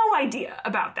had no idea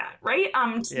about that, right?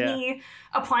 To me,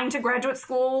 applying to graduate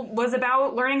school was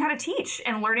about learning how to teach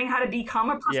and learning how to become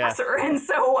a professor. And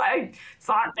so I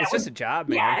thought it's just a job,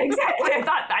 man. Yeah, exactly. I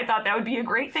thought that would be a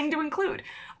great thing to include.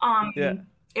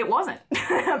 It wasn't,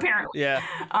 apparently.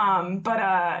 Don't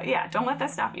let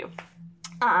that stop you.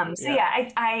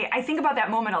 I think about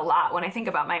that moment a lot when I think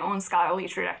about my own scholarly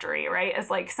trajectory, right? As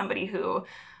like somebody who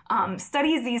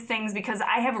studies these things because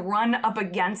I have run up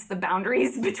against the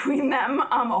boundaries between them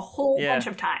a whole bunch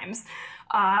of times.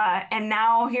 And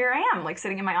now here I am, like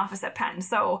sitting in my office at Penn.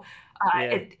 So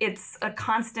it's a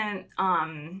constant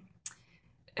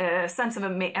sense of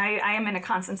I am in a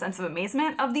constant sense of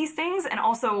amazement of these things, and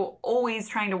also always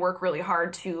trying to work really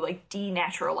hard to like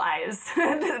denaturalize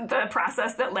the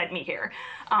process that led me here,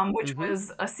 which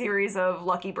was a series of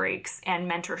lucky breaks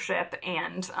and mentorship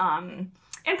and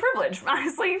privilege,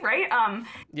 honestly, right?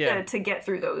 To get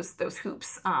through those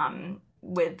hoops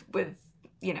with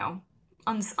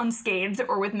unscathed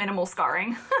or with minimal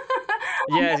scaring.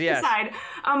 Side.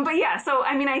 So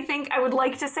I mean, I think I would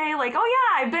like to say like, oh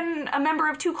yeah, I've been a member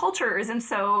of two cultures, and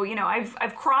so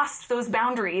I've crossed those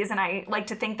boundaries, and I like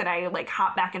to think that I like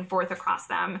hop back and forth across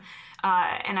them,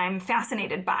 and I'm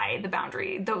fascinated by the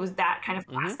boundary, that kind of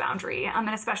class boundary, and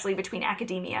especially between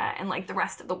academia and like the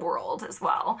rest of the world as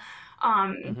well.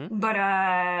 But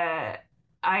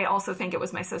I also think it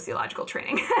was my sociological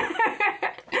training.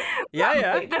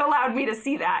 That allowed me to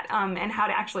see that and how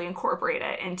to actually incorporate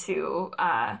it into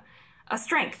a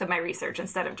strength of my research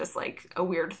instead of just like a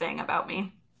weird thing about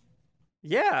me.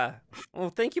 Yeah. Well,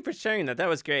 thank you for sharing that. That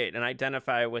was great. And I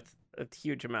identify with a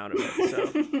huge amount of it.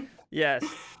 So, yes.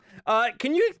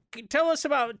 Can you tell us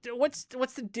about what's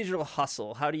the digital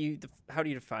hustle? How do you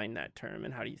define that term,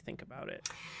 and how do you think about it?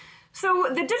 So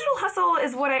the digital hustle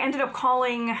is what I ended up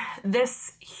calling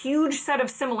this huge set of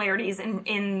similarities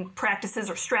in practices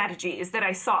or strategies that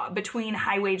I saw between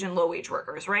high wage and low wage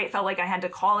workers, right? It felt like I had to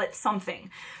call it something,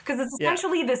 because it's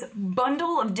essentially this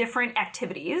bundle of different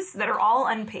activities that are all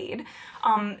unpaid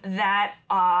that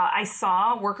I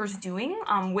saw workers doing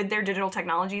with their digital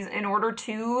technologies in order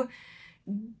to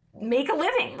make a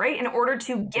living, right? In order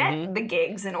to get the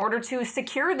gigs, in order to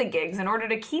secure the gigs, in order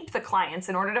to keep the clients,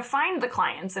 in order to find the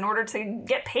clients, in order to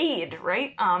get paid,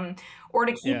 right? Or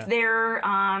to keep their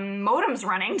modems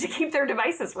running, to keep their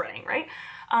devices running, right?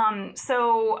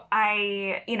 So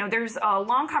there's a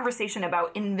long conversation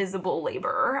about invisible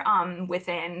labor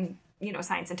within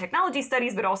science and technology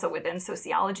studies, but also within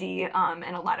sociology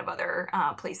and a lot of other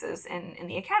places in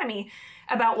the academy,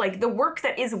 about like the work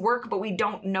that is work, but we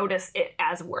don't notice it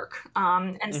as work.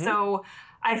 So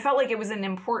I felt like it was an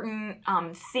important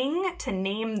thing to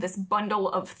name this bundle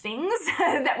of things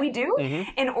that we do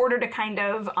in order to kind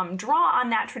of draw on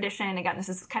that tradition. Again, this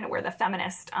is kind of where the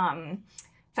feminist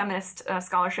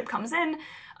scholarship comes in.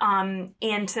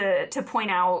 And to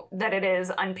point out that it is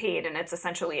unpaid and it's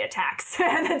essentially a tax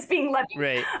that's being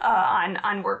levied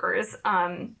on workers.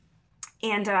 And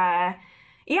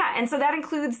so that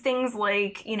includes things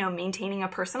like, maintaining a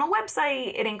personal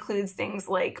website. It includes things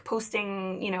like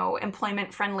posting,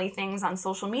 employment-friendly things on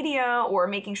social media, or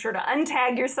making sure to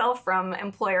untag yourself from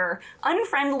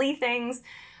employer-unfriendly things.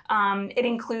 It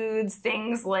includes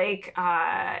things like,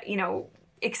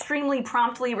 extremely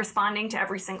promptly responding to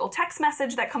every single text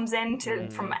message that comes in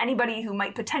from anybody who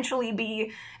might potentially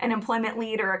be an employment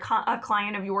lead or a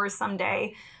client of yours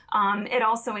someday. It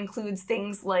also includes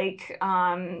things like,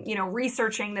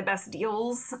 researching the best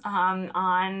deals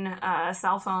on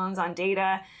cell phones, on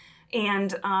data,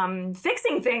 and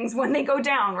fixing things when they go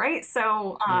down, right?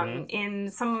 So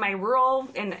in some of my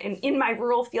in my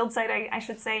rural field site, I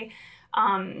should say,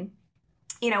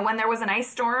 when there was an ice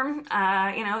storm,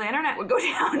 the internet would go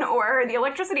down or the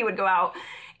electricity would go out.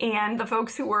 And the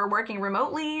folks who were working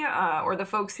remotely or the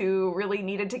folks who really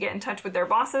needed to get in touch with their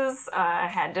bosses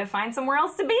had to find somewhere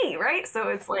else to be, right? So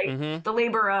it's like the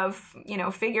labor of,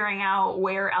 figuring out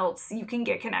where else you can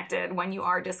get connected when you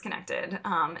are disconnected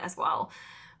as well.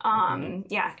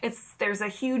 There's a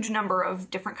huge number of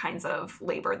different kinds of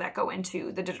labor that go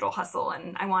into the digital hustle.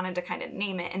 And I wanted to kind of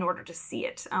name it in order to see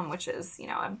it, which is,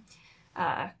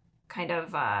 a kind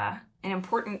of an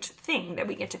important thing that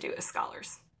we get to do as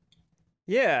scholars.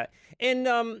 Yeah, and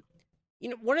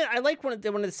I like one of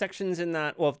the sections in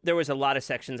that. Well, there was a lot of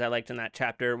sections I liked in that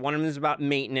chapter. One of them is about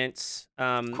maintenance,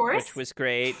 Of course. which was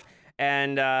great,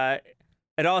 and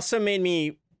it also made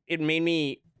me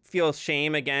feel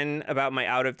shame again about my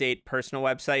out of date personal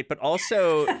website, but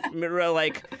also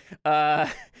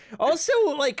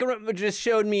just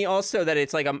showed me also that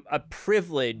it's like a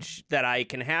privilege that I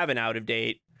can have an out of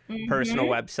date personal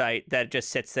website that just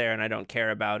sits there and I don't care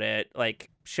about it. Like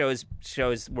shows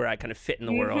where I kind of fit in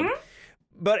the world.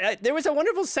 But there was a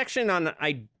wonderful section on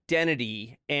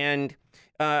identity, and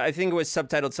I think it was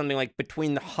subtitled something like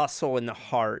 "Between the Hustle and the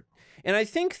Heart." And I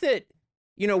think that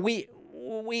we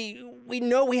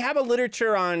know we have a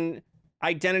literature on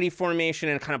identity formation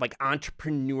and kind of like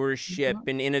entrepreneurship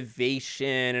and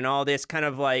innovation and all this kind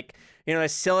of like a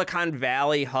Silicon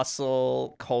Valley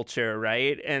hustle culture,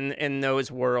 right? And in those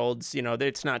worlds,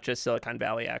 it's not just Silicon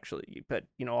Valley actually, but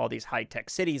all these high tech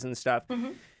cities and stuff.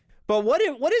 But what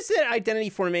does the identity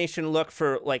formation look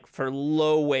for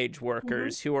low wage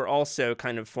workers who are also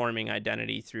kind of forming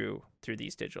identity through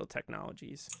these digital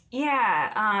technologies?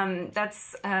 Yeah,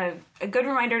 that's a good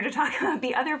reminder to talk about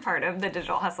the other part of the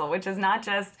digital hustle, which is not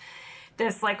just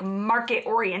this like market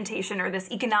orientation or this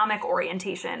economic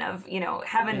orientation of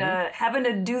having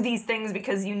to do these things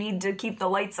because you need to keep the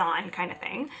lights on kind of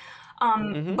thing.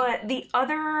 But the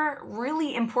other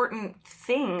really important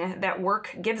thing that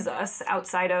work gives us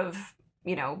outside of,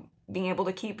 being able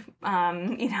to keep,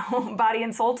 body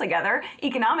and soul together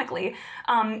economically,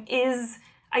 is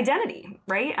identity,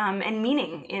 right? And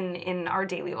meaning in our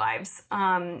daily lives.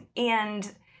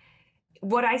 And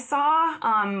what I saw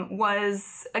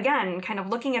was, again, kind of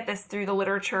looking at this through the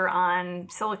literature on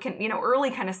early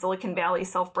kind of Silicon Valley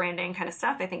self-branding kind of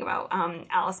stuff. I think about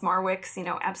Alice Marwick's,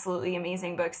 absolutely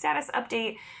amazing book, Status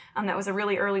Update. That was a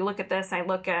really early look at this. I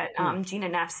look at Gina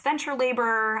Neff's Venture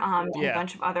Labor, and a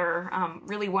bunch of other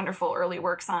really wonderful early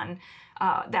works on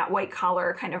that white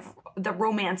collar kind of the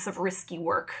romance of risky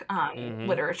work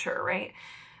literature, right?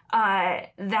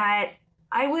 That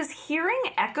I was hearing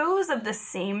echoes of the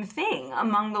same thing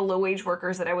among the low-wage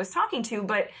workers that I was talking to,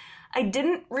 but I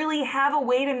didn't really have a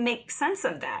way to make sense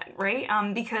of that, right?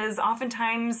 Because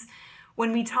oftentimes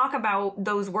when we talk about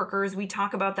those workers, we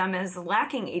talk about them as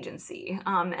lacking agency,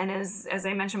 and as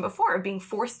I mentioned before, being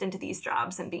forced into these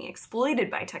jobs and being exploited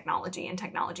by technology and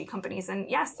technology companies. And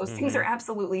yes, those things are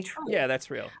absolutely true. Yeah, that's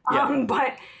real. Yeah.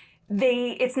 But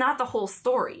it's not the whole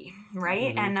story,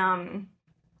 right?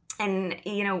 And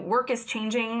work is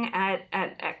changing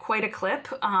at quite a clip,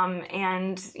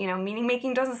 and meaning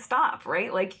making doesn't stop,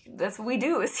 right? Like that's what we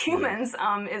do as humans,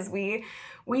 is we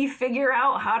figure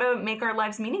out how to make our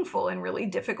lives meaningful in really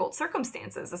difficult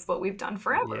circumstances. That's what we've done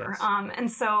forever. Yes.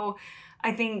 And so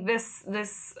I think this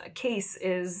case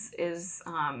is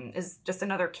just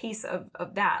another case of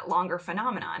that longer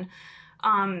phenomenon.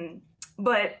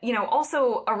 But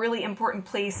also a really important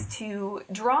place to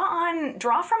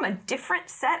draw from a different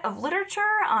set of literature,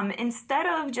 instead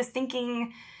of just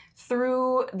thinking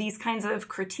through these kinds of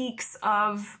critiques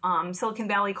of Silicon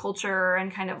Valley culture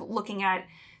and kind of looking at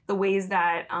the ways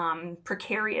that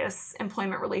precarious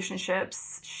employment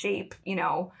relationships shape,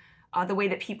 the way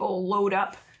that people load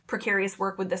up precarious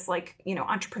work with this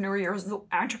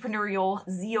entrepreneurial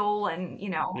zeal and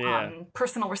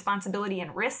personal responsibility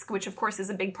and risk, which of course is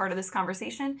a big part of this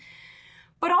conversation.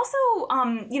 But also,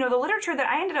 the literature that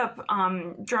I ended up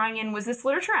drawing in was this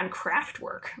literature on craft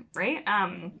work, right?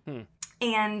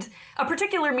 And a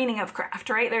particular meaning of craft,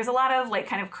 right? There's a lot of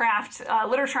kind of craft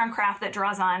literature on craft that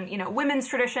draws on women's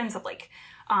traditions of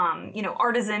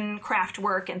artisan craft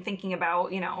work and thinking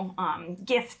about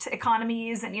gift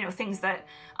economies and things that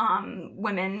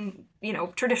women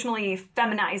traditionally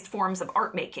feminized forms of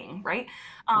art making, right?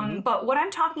 But what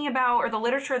I'm talking about, or the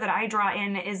literature that I draw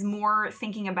in, is more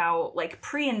thinking about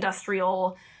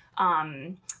pre-industrial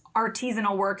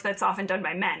artisanal work that's often done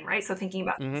by men, right? So thinking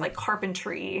about things like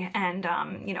carpentry and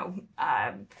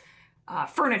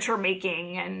furniture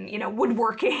making and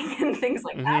woodworking and things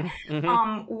like that,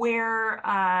 where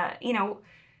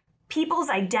people's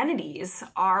identities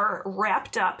are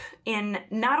wrapped up in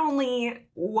not only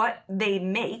what they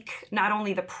make, not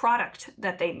only the product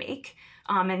that they make,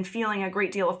 and feeling a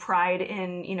great deal of pride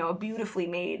in a beautifully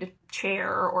made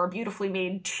chair or a beautifully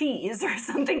made cheese or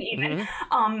something even.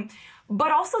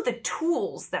 But also the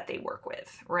tools that they work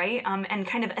with, right? And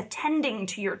kind of attending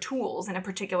to your tools in a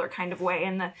particular kind of way.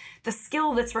 And the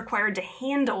skill that's required to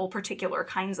handle particular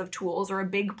kinds of tools are a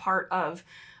big part of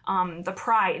the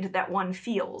pride that one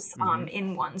feels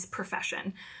in one's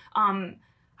profession.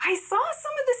 I saw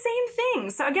some of the same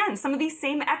things. So again, some of these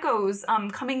same echoes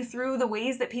coming through the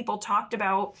ways that people talked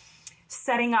about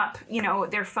setting up,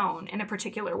 their phone in a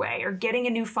particular way, or getting a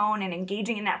new phone and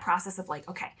engaging in that process of like,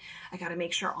 okay, I got to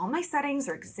make sure all my settings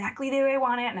are exactly the way I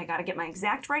want it, and I got to get my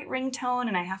exact right ringtone,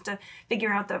 and I have to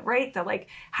figure out the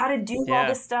how to do all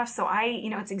this stuff so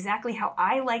it's exactly how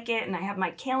I like it, and I have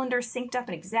my calendar synced up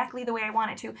in exactly the way I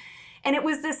want it to. And it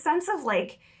was this sense of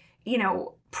like,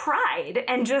 pride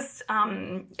and just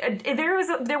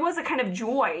there was a kind of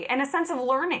joy and a sense of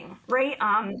learning, right?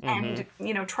 And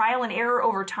trial and error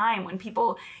over time when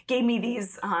people gave me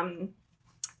these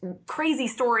crazy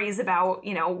stories about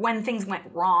when things went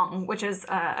wrong, which is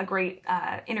a great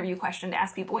interview question to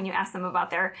ask people when you ask them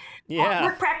about their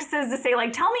work practices, to say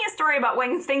like, tell me a story about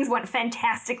when things went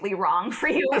fantastically wrong for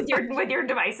you with your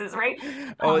devices, right?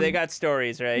 They got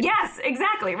stories, right? Yes,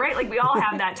 exactly, right? Like we all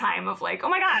have that time of like, oh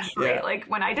my gosh, right? Like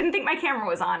when I didn't think my camera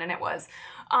was on and it was.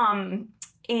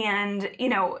 And,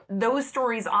 those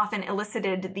stories often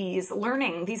elicited these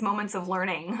moments of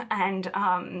learning. And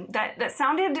that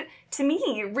sounded to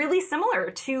me really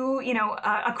similar to,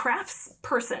 a crafts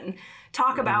person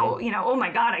talk about, oh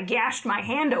my God, I gashed my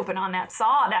hand open on that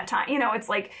saw that time. It's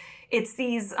like, it's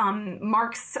these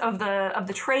marks of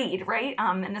the trade, right?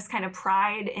 And this kind of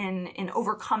pride in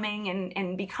overcoming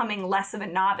and becoming less of a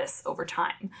novice over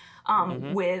time,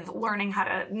 with learning how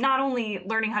to not only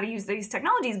learning how to use these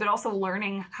technologies, but also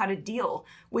learning how to deal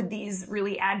with these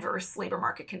really adverse labor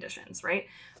market conditions, right?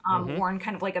 Worn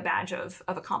kind of like a badge of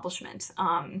accomplishment.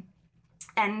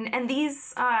 And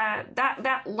these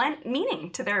that lent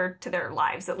meaning to their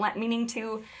lives. It lent meaning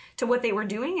to what they were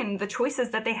doing and the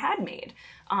choices that they had made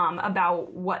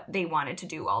about what they wanted to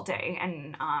do all day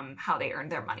and how they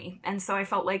earned their money. And so I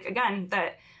felt like, again,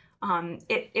 that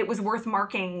it was worth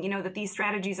marking, that these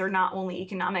strategies are not only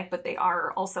economic, but they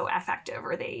are also affective,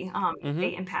 or they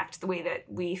impact the way that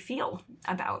we feel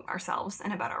about ourselves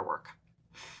and about our work.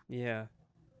 Yeah.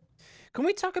 Can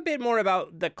we talk a bit more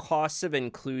about the costs of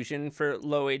inclusion for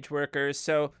low-wage workers?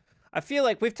 So I feel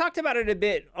like we've talked about it a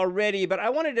bit already, but I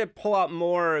wanted to pull out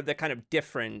more of the kind of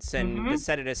difference and to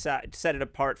set it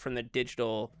apart from the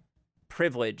digital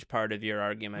privilege part of your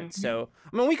argument. So,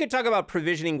 we could talk about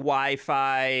provisioning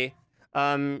Wi-Fi.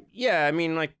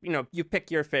 You pick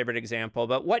your favorite example,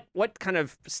 but what kind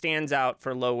of stands out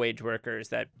for low-wage workers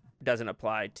that doesn't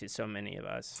apply to so many of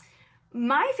us?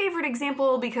 My favorite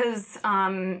example, because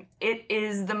it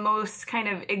is the most kind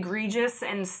of egregious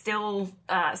and still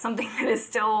something that is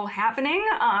still happening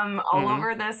all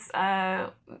over this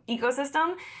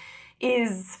ecosystem,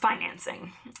 is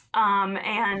financing.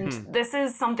 This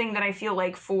is something that I feel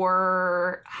like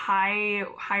for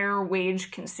higher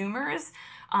wage consumers,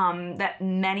 that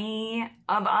many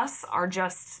of us are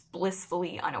just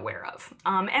blissfully unaware of.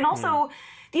 And also,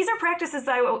 these are practices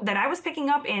that I was picking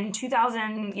up in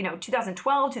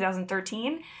 2012,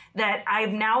 2013, that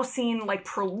I've now seen like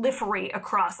proliferate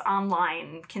across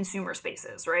online consumer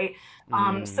spaces, right?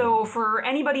 So for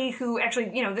anybody who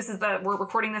actually, we're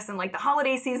recording this in like the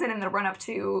holiday season and the run up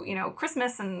to,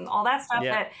 Christmas and all that stuff,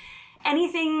 that any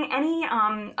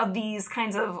of these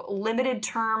kinds of limited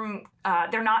term,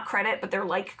 they're not credit, but they're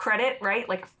like credit, right?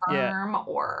 Like Affirm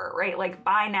or, right, like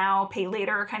buy now, pay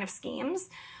later kind of schemes.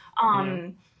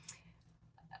 I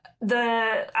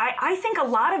think a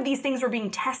lot of these things were being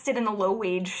tested in the low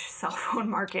wage cell phone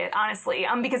market, honestly,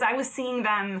 because I was seeing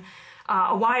them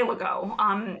a while ago,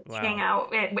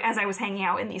 as I was hanging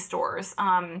out in these stores.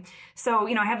 So,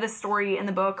 I have this story in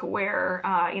the book where,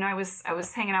 I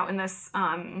was hanging out in this,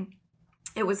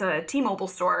 it was a T-Mobile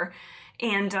store.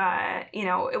 And,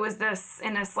 it was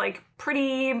in this like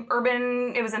pretty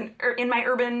urban, it was in my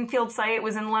urban field site. It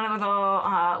was in one of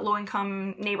the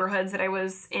low-income neighborhoods that I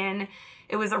was in.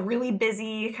 It was a really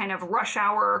busy kind of rush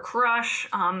hour crush.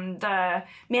 The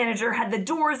manager had the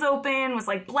doors open, was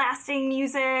like blasting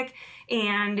music,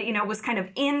 and, was kind of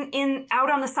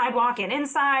out on the sidewalk and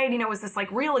inside, was this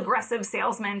like real aggressive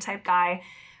salesman type guy.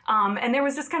 And there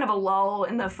was just kind of a lull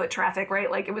in the foot traffic,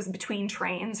 right? Like it was between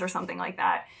trains or something like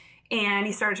that. And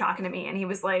he started talking to me and he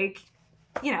was like,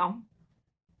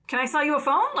 can I sell you a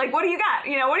phone? Like, what do you got?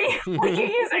 What are you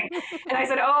using? And I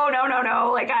said, oh,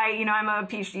 no. Like I'm a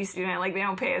PhD student. Like they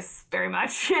don't pay us very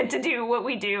much to do what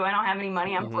we do. I don't have any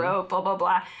money. I'm broke, blah, blah,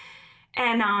 blah.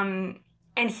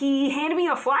 And he handed me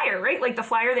a flyer, right? Like the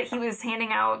flyer that he was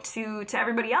handing out to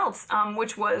everybody else,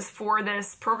 which was for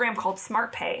this program called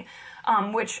Smart Pay,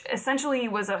 which essentially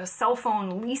was a cell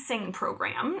phone leasing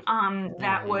program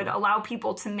that would allow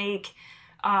people to make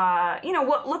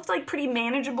what looked like pretty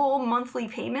manageable monthly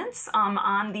payments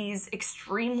on these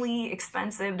extremely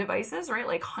expensive devices, right?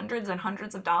 Like hundreds and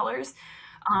hundreds of dollars.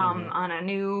 on a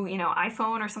new,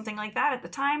 iPhone or something like that at the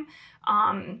time.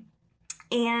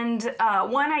 And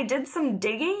when I did some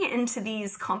digging into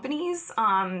these companies,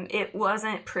 it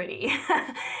wasn't pretty.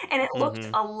 And it looked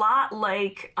a lot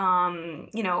like,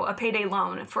 a payday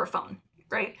loan for a phone,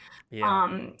 right?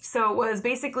 Yeah. So it was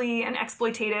basically an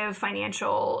exploitative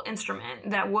financial instrument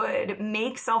that would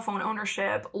make cell phone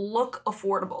ownership look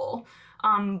affordable,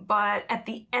 but at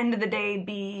the end of the day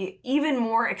be even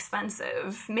more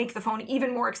expensive, make the phone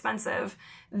even more expensive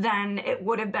than it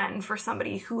would have been for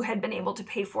somebody who had been able to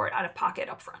pay for it out of pocket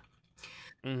up front.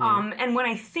 And when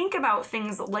I think about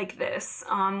things like this,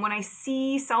 when I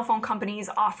see cell phone companies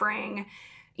offering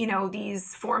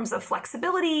these forms of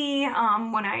flexibility,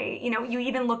 when you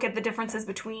even look at the differences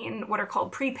between what are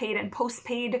called prepaid and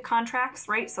postpaid contracts,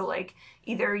 right? So like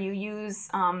either you use,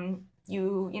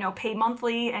 pay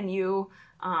monthly and you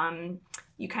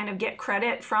kind of get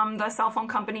credit from the cell phone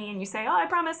company and you say, oh, I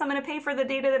promise I'm going to pay for the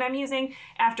data that I'm using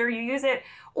after you use it.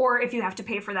 Or if you have to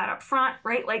pay for that up front,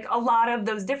 right? Like a lot of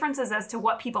those differences as to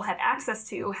what people have access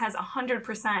to has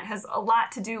a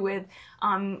lot to do with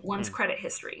one's credit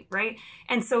history, right?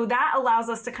 And so that allows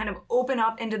us to kind of open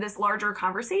up into this larger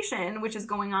conversation, which is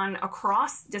going on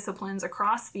across disciplines,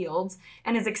 across fields,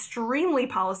 and is extremely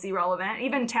policy relevant,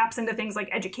 even taps into things like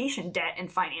education debt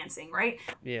and financing, right?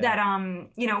 Yeah. That,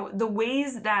 the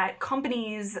ways that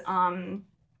companies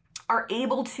are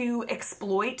able to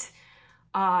exploit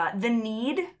the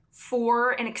need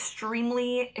for an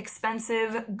extremely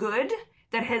expensive good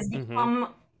that has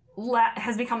become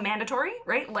mandatory,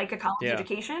 right? Like a college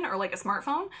education or like a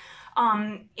smartphone,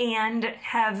 and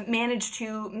have managed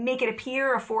to make it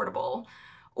appear affordable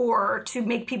or to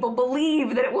make people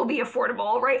believe that it will be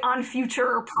affordable, right? On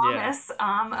future promise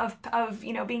of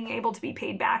being able to be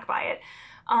paid back by it.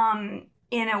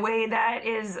 In a way that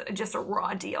is just a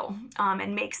raw deal,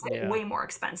 and makes it way more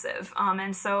expensive.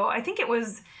 And so I think it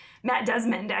was Matt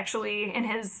Desmond actually in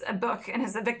his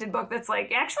Evicted book that's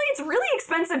like, actually it's really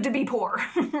expensive to be poor.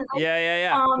 We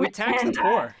tax the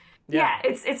poor.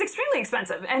 It's extremely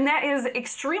expensive. And that is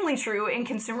extremely true in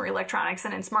consumer electronics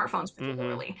and in smartphones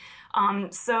particularly.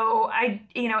 So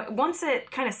once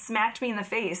it kind of smacked me in the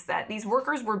face that these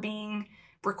workers were being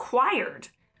required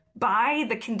by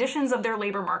the conditions of their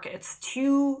labor markets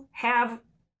to have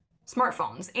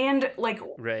smartphones, and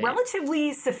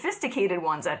relatively sophisticated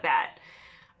ones at that.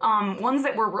 Ones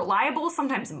that were reliable,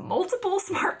 sometimes multiple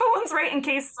smartphones, right? In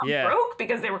case some broke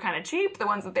because they were kind of cheap, the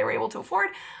ones that they were able to afford.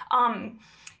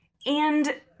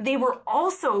 And they were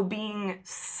also being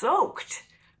soaked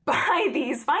by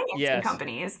these financing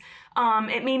companies.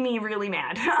 It made me really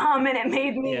mad. And it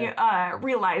made me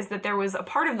realize that there was a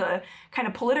part of the kind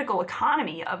of political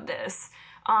economy of this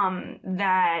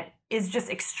that is just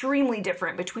extremely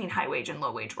different between high wage and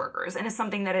low wage workers, and is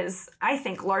something that is, I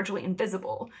think, largely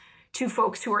invisible to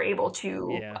folks who are able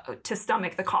to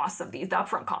stomach the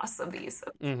upfront costs of these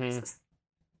services.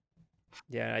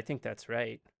 Yeah, I think that's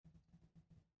right.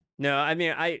 No, I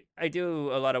mean, I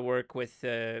do a lot of work with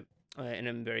and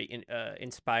I'm very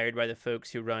inspired by the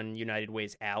folks who run United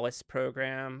Way's ALICE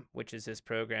program, which is this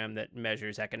program that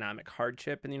measures economic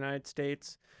hardship in the United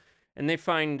States. And they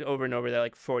find over and over that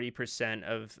like 40%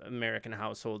 of American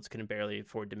households can barely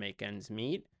afford to make ends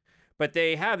meet. But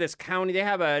they have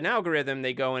an algorithm.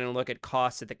 They go in and look at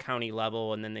costs at the county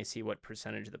level, and then they see what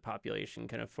percentage of the population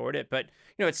can afford it. But,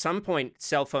 at some point,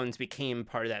 cell phones became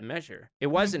part of that measure. It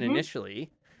wasn't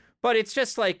initially. But it's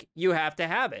just like you have to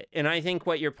have it. And I think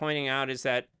what you're pointing out is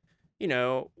that,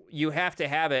 you have to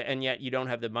have it, and yet you don't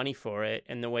have the money for it.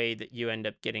 And the way that you end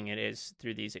up getting it is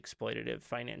through these exploitative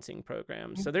financing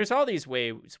programs. So there's all these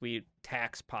ways we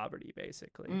tax poverty,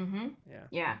 basically.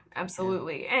 Yeah,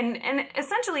 absolutely. Yeah. And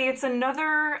essentially, it's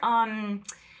another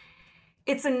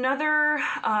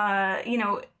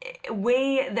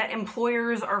way that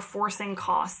employers are forcing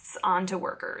costs onto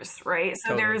workers, right?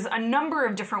 So there's a number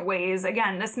of different ways.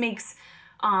 Again, this makes,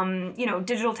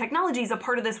 digital technologies a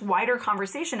part of this wider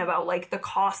conversation about like the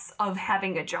costs of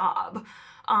having a job.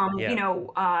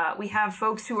 We have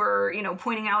folks who are,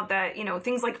 pointing out that,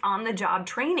 things like on-the-job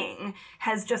training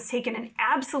has just taken an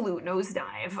absolute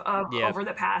nosedive over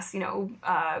the past,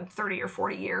 30 or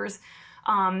 40 years.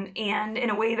 And in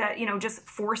a way that, just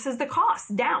forces the costs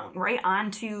down, right,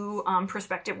 onto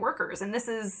prospective workers. And this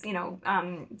is,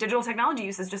 digital technology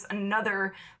use is just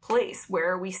another place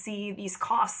where we see these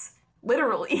costs,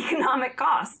 literal economic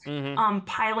costs,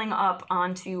 piling up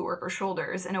onto worker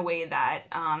shoulders in a way that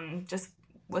just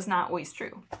was not always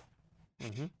true.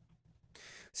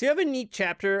 So you have a neat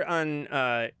chapter on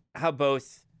how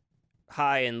both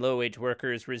high and low wage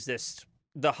workers resist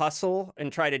the hustle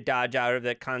and try to dodge out of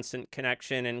the constant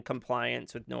connection and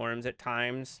compliance with norms at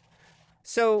times.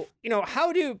 So,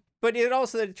 but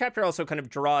the chapter also kind of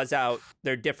draws out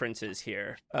their differences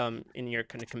here in your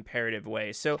kind of comparative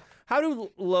way. So how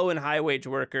do low and high wage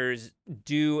workers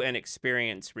do and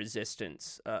experience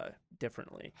resistance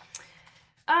differently?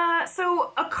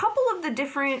 So a couple of the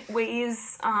different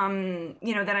ways,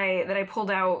 that I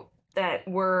pulled out that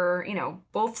were,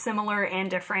 both similar and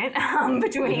different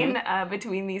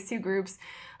between these two groups,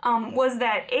 was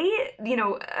that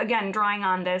again, drawing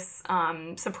on this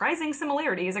surprising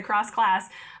similarities across class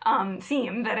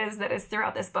theme that is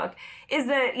throughout this book, is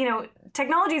that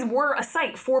technologies were a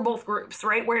site for both groups,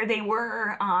 right, where they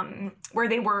were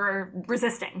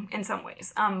resisting in some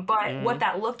ways, but what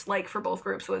that looked like for both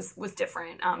groups was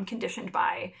different, conditioned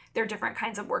by their different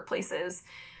kinds of workplaces.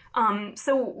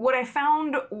 So what I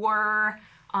found were,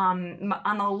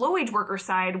 on the low-wage worker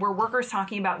side, were workers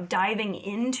talking about diving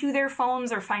into their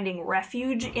phones or finding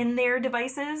refuge in their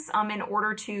devices in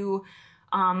order to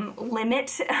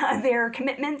limit their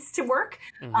commitments to work,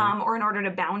 or in order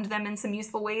to bound them in some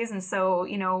useful ways. And so,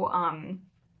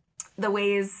 the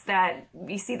ways that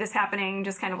we see this happening,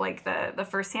 just kind of like the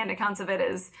firsthand accounts of it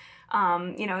is,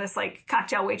 this like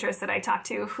cocktail waitress that I talked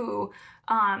to who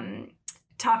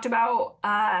talked about,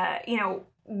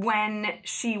 when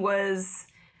she was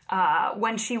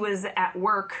at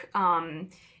work,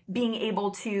 being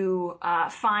able to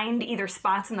find either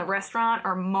spots in the restaurant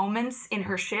or moments in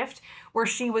her shift where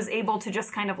she was able to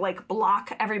just kind of like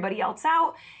block everybody else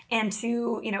out and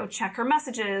to, check her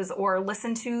messages or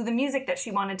listen to the music that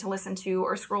she wanted to listen to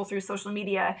or scroll through social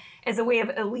media as a way of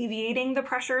alleviating the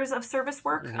pressures of service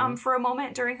work for a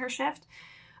moment during her shift.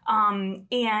 And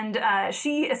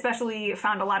she especially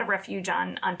found a lot of refuge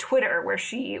on Twitter, where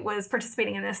she was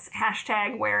participating in this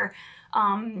hashtag where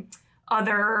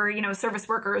other, service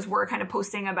workers were kind of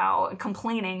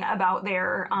complaining about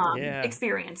their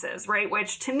experiences, right?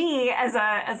 Which to me, as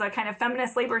a kind of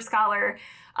feminist labor scholar,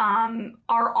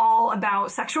 are all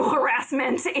about sexual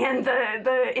harassment and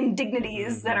the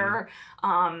indignities that are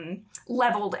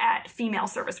leveled at female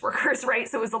service workers, right?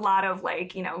 So it was a lot of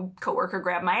like, coworker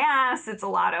grab my ass. It's a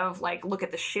lot of like, look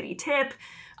at the shitty tip,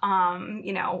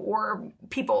 or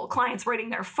clients writing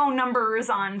their phone numbers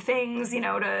on things,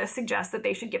 to suggest that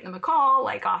they should give them a call,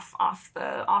 like off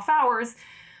hours.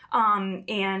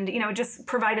 And, it just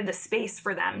provided the space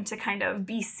for them to kind of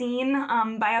be seen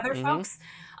by other folks.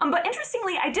 But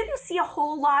interestingly, I didn't see a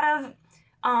whole lot of,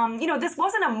 this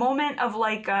wasn't a moment of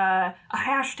like a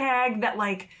hashtag that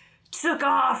like took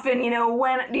off and,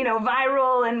 went,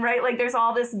 viral and right, like there's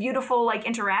all this beautiful like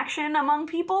interaction among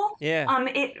people. Yeah.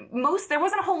 There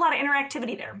wasn't a whole lot of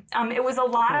interactivity there. It was a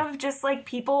lot of just like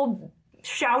people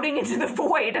shouting into the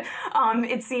void,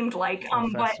 it seemed like.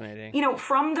 But,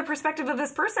 from the perspective of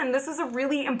this person, this is a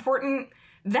really important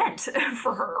vent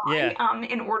for her, right?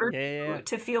 In order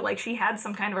to feel like she had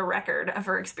some kind of a record of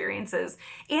her experiences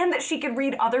and that she could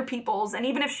read other people's, and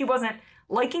even if she wasn't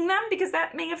liking them, because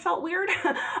that may have felt weird,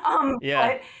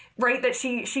 but right, that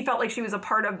she felt like she was a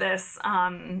part of this,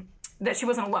 that she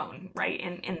wasn't alone, right,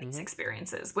 in these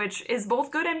experiences, which is both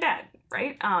good and bad,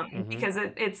 right? Because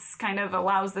it's kind of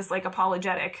allows this like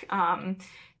apologetic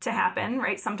to happen,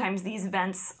 right? Sometimes these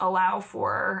vents allow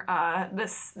for the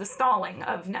stalling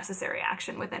of necessary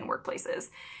action within workplaces.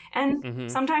 And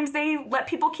sometimes they let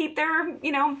people keep their,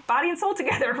 body and soul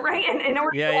together, right? And in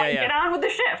order to get on with the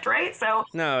shift, right? So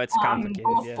no, it's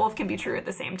complicated. Both can be true at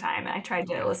the same time. And I tried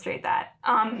to illustrate that.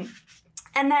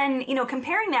 And then,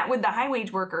 comparing that with the high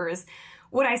wage workers,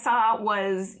 what I saw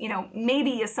was,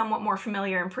 maybe is somewhat more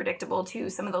familiar and predictable to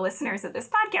some of the listeners of this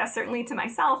podcast, certainly to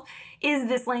myself, is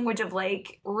this language of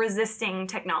like resisting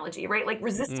technology, right? Like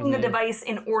resisting the device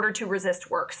in order to resist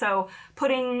work. So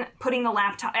putting the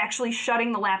laptop, actually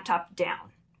shutting the laptop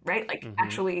down, right? Like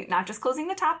actually not just closing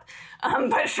the top,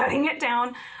 but shutting it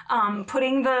down,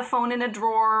 putting the phone in a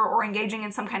drawer or engaging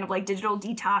in some kind of like digital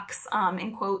detox,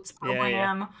 in quotes,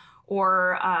 program.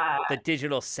 Or the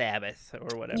digital Sabbath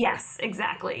or whatever. Yes,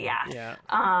 exactly. Yeah.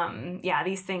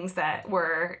 These things that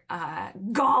were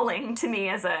galling to me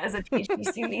as a PhD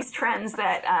student. These trends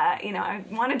that I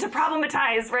wanted to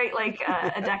problematize, right? Like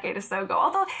a decade or so ago.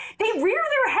 Although they rear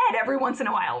their head every once in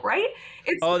a while, right?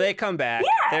 They come back. Yeah.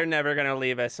 They're never going to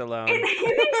leave us alone. You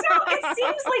think so? It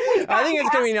seems like I think it's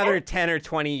going to be another 10 or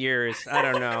 20 years. I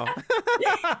don't know.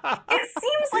 It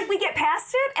seems like we get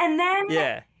past it, and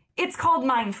then it's called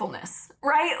mindfulness,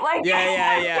 right? Like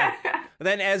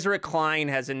Then Ezra Klein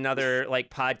has another like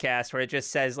podcast where it just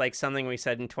says like something we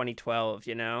said in 2012.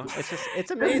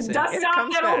 It's amazing. Dust off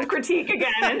that old critique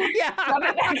again and shove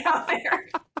it back out there.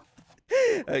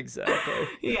 Exactly.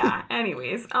 Yeah.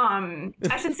 Anyways,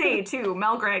 I should say too,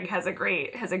 Mel Gregg has a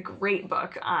great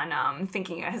book on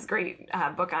thinking. Has a great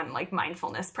book on like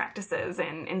mindfulness practices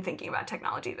and thinking about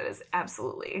technology that is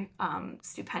absolutely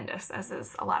stupendous, as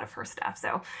is a lot of her stuff.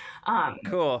 So,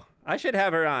 Cool. I should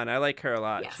have her on. I like her a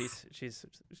lot. Yes.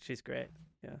 She's great.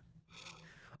 Yeah.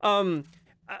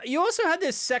 You also had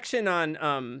this section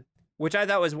on which I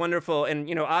thought was wonderful, and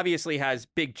obviously has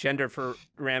big gender for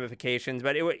ramifications.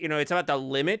 But it's about the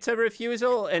limits of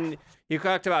refusal, and you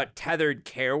talked about tethered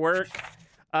care work.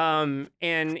 And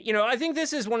I think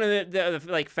this is one of the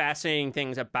like fascinating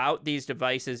things about these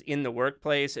devices in the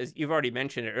workplace, as you've already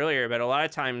mentioned it earlier. But a lot of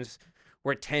times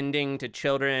we're tending to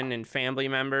children and family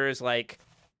members like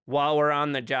while we're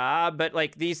on the job, but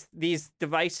like these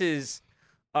devices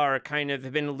are kind of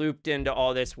have been looped into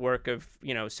all this work of,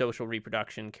 social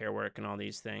reproduction, care work, and all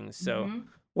these things. So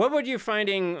what would you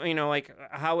finding, like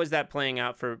how was that playing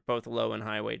out for both low and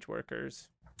high wage workers?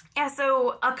 Yeah,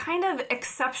 so a kind of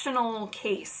exceptional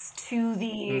case to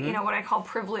the, what I call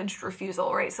privileged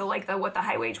refusal, right? So like what the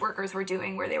high wage workers were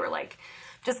doing, where they were like,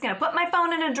 just going to put my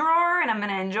phone in a drawer and I'm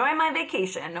going to enjoy my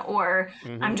vacation, or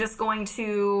I'm just going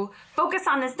to focus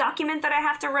on this document that I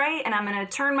have to write and I'm going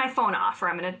to turn my phone off, or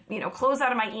I'm going to, close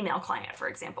out of my email client, for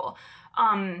example.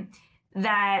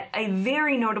 That a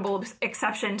very notable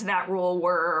exception to that rule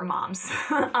were moms.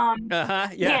 Yeah.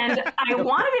 And I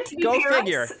wanted it to be Go parents.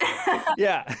 figure.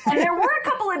 Yeah. And there were a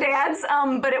couple of dads,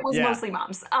 but it was mostly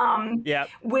moms.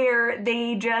 Where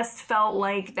they just felt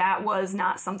like that was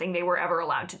not something they were ever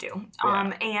allowed to do.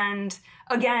 And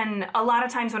again, a lot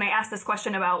of times when I ask this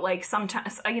question about like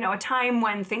sometimes, a time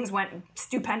when things went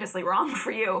stupendously wrong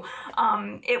for you,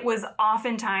 it was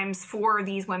oftentimes for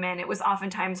these women, it was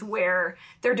oftentimes where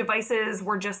their devices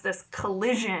were just this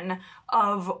collision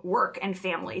of work and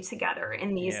family together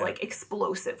in these like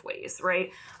explosive ways,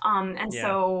 right?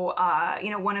 So,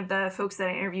 one of the folks that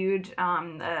I interviewed,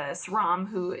 Saram,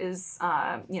 who is,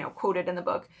 quoted in the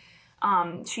book,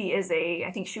 she is I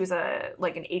think she was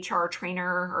an HR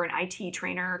trainer or an IT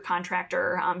trainer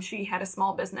contractor. She had a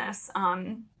small business,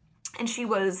 and she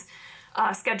was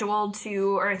scheduled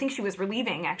to, or I think she was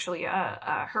relieving actually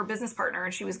her business partner,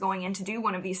 and she was going in to do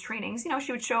one of these trainings.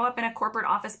 She would show up in a corporate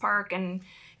office park and,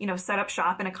 set up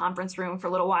shop in a conference room for a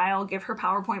little while, give her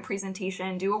PowerPoint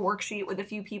presentation, do a worksheet with a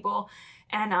few people,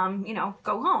 and,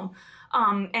 go home.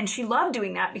 And she loved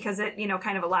doing that because it,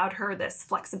 kind of allowed her this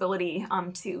flexibility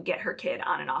to get her kid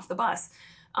on and off the bus.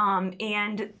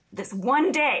 And this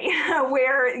one day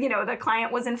where, the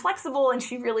client was inflexible and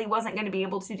she really wasn't going to be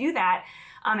able to do that.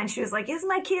 And she was like, is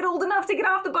my kid old enough to get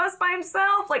off the bus by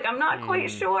himself? Like, I'm not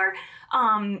quite sure.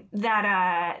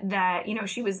 That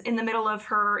she was in the middle of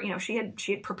her, she had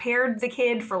prepared the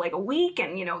kid for like a week,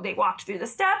 and, they walked through the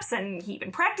steps and he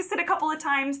even practiced it a couple of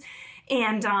times.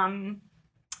 And,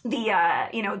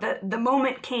 the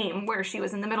moment came where she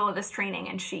was in the middle of this training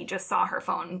and she just saw her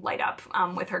phone light up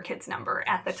with her kid's number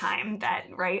at the time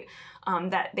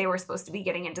that they were supposed to be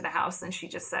getting into the house, and she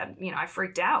just said, I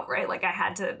freaked out, right? Like I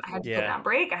had to put it on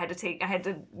break. I had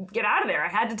to get out of there. I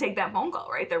had to take that phone call,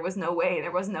 right? There was no way.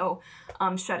 There was no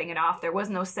shutting it off. There was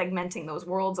no segmenting those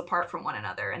worlds apart from one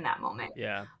another in that moment.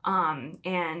 Yeah.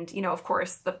 And of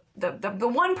course the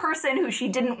one person who she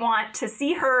didn't want to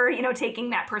see her,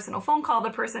 taking that personal phone call, the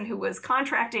person who was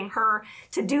contracting her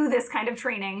to do this kind of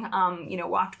training,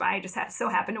 walked by, just so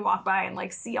happened to walk by and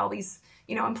like see all these,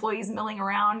 employees milling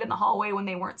around in the hallway when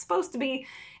they weren't supposed to be.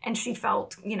 And she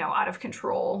felt, out of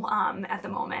control at the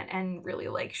moment, and really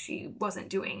like she wasn't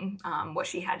doing what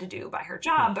she had to do by her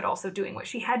job, but also doing what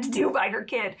she had to do by her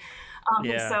kid.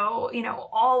 So,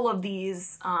 all of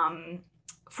these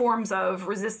forms of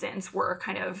resistance were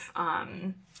kind of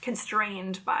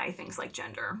constrained by things like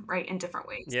gender, right, in different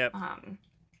ways. Yep.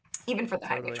 Even for the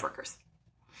high-wage workers.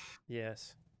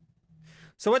 Yes.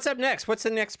 So what's up next? What's the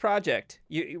next project?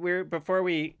 Before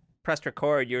we pressed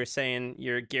record, you were saying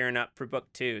you're gearing up for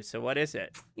book 2. So what is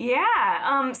it?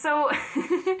 Yeah. So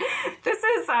this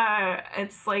is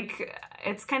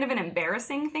it's kind of an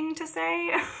embarrassing thing to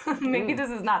say. Maybe this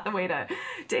is not the way to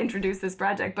introduce this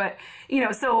project, but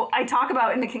so I talk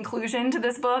about in the conclusion to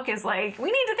this book is like,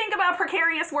 we need to think about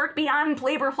precarious work beyond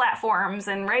labor platforms,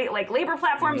 and right, like labor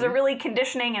platforms are really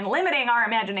conditioning and limiting our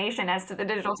imagination as to the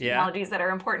digital technologies that are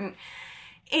important.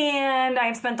 And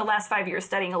I've spent the last 5 years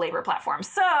studying a labor platform.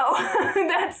 So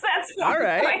that's all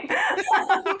right.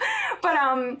 But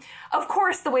of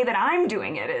course, the way that I'm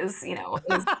doing it is,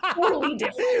 is totally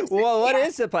different. Well, what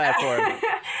is the platform?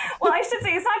 Well, I should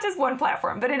say it's not just one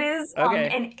platform, but it is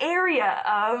an area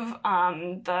of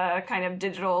the kind of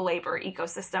digital labor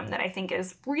ecosystem that I think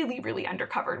is really, really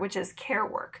undercovered, which is care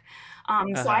work.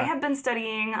 So I have been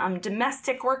studying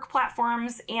domestic work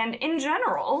platforms and, in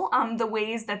general, the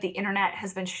ways that the internet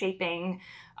has been shaping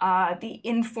the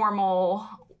informal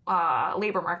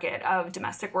labor market of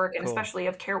domestic work and especially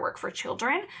of care work for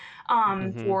children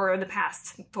for the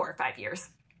past 4 or 5 years.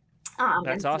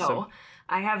 That's awesome. So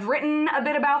I have written a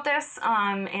bit about this,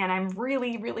 and I'm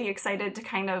really, really excited to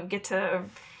kind of get to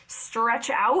stretch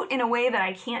out in a way that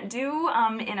I can't do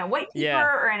in a white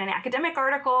paper or in an academic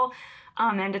article,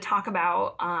 and to talk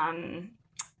about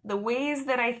the ways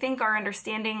that I think our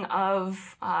understanding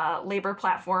of labor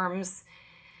platforms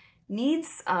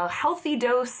needs a healthy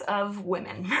dose of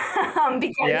women.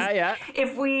 Because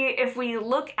if we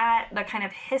look at the kind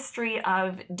of history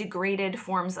of degraded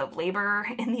forms of labor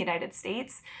in the United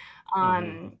States,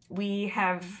 we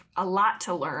have a lot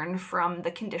to learn from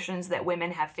the conditions that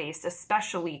women have faced,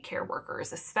 especially care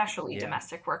workers, especially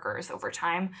domestic workers over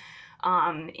time,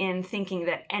 in thinking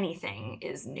that anything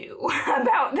is new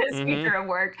about this future of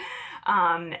work.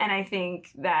 And I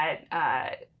think that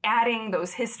adding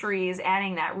those histories,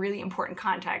 adding that really important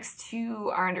context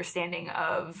to our understanding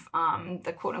of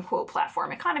the quote unquote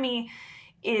platform economy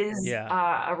is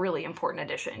a really important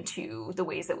addition to the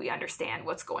ways that we understand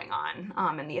what's going on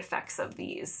and the effects of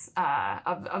these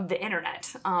of the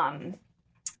internet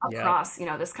across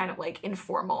this kind of like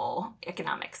informal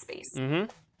economic space.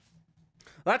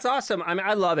 That's awesome. I mean,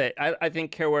 I love it. I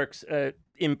think care work's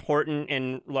important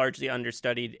and largely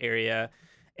understudied area,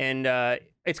 and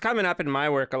it's coming up in my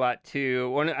work a lot too.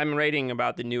 When I'm writing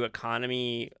about the new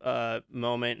economy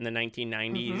moment in the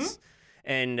 1990s.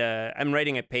 And I'm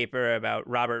writing a paper about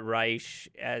Robert Reich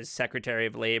as Secretary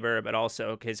of Labor, but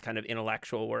also his kind of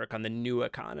intellectual work on the new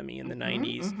economy in the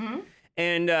 90s.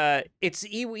 And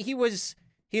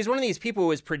he's one of these people who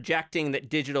was projecting that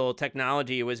digital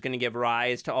technology was going to give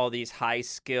rise to all these high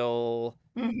skill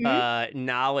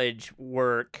knowledge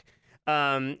work,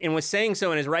 and was saying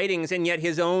so in his writings. And yet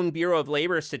his own Bureau of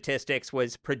Labor Statistics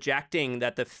was projecting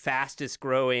that the fastest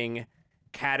growing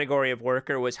category of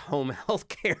worker was home health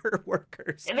care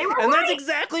workers. And that's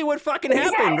exactly what fucking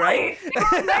happened, right? They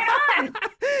were right on.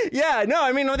 Yeah, no,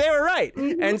 I mean, they were right.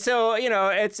 And so,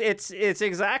 it's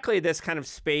exactly this kind of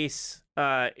space,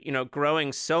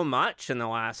 growing so much in the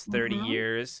last 30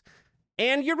 years.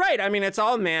 And you're right. I mean, it's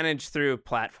all managed through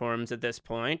platforms at this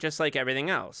point, just like everything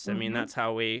else. I mean, that's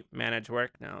how we manage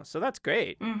work now. So that's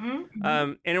great. And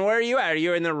where are you at? Are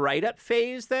you in the write-up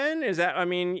phase then? Is that,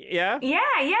 yeah? Yeah.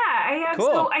 I have.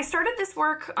 Cool. So I started this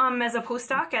work as a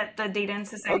postdoc at the Data and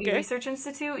Society Research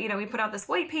Institute. We put out this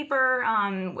white paper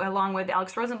along with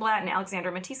Alex Rosenblatt and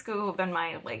Alexander Matiscu, who have been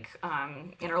my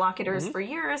interlocutors for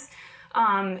years.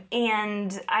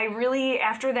 And I really,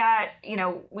 after that,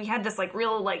 we had this like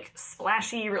real like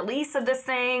splashy release of this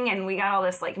thing, and we got all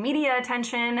this like media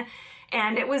attention,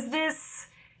 and it was this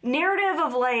narrative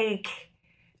of like,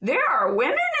 there are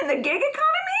women in the gig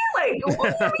economy? Like,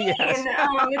 what do you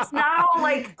mean? It's not all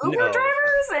like Uber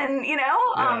drivers and,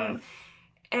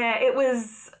 it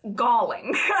was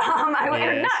galling.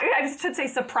 I should say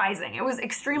surprising. It was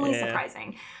extremely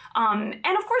surprising.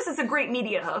 And of course, it's a great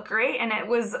media hook, right? And it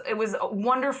was a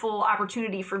wonderful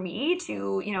opportunity for me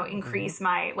to, increase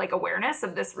my like awareness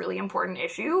of this really important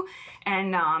issue,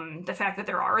 and the fact that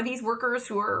there are these workers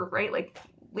who are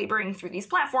laboring through these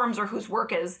platforms, or whose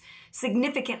work is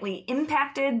significantly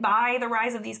impacted by the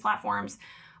rise of these platforms.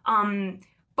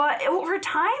 But over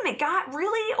time, it got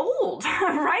really old,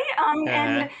 right?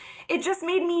 And it just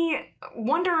made me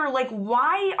wonder,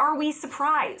 why are we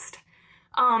surprised?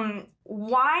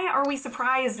 Why are we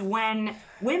surprised when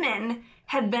women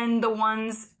have been the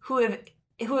ones who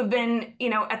have been,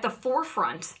 at the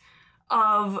forefront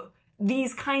of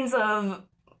these kinds of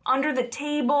under the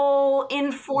table,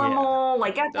 informal,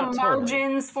 at the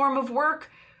margins form of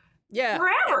work? Yeah.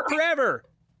 Forever.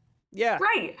 Yeah.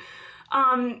 Right.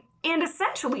 And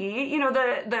essentially,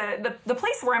 the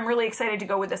place where I'm really excited to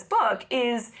go with this book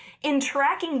is in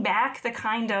tracking back the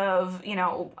kind of, in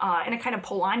a kind of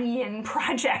Polanyian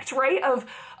project, right? Of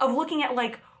looking at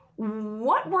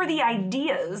what were the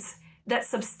ideas that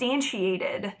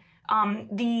substantiated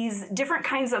these different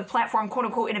kinds of platform, quote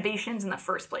unquote, innovations in the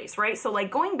first place, right? So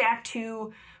going back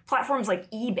to platforms like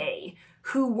eBay,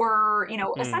 who were,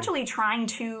 essentially trying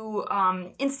to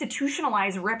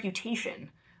institutionalize reputation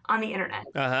on the internet,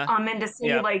 and to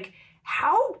say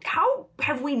how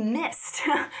have we missed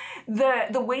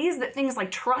the ways that things like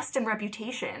trust and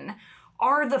reputation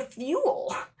are the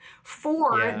fuel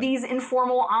for these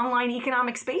informal online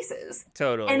economic spaces.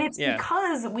 Totally. And it's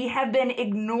because we have been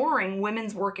ignoring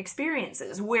women's work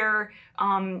experiences where,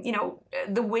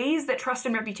 the ways that trust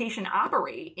and reputation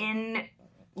operate in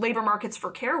labor markets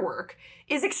for care work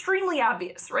is extremely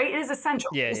obvious, right? It is essential.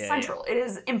 It is central. It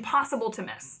is impossible to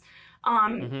miss.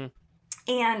 And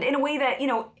in a way that,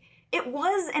 it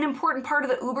was an important part of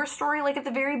the Uber story, like at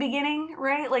the very beginning,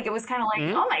 right? Like it was kind of like,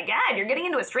 oh my God, you're getting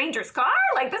into a stranger's car?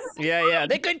 Like this is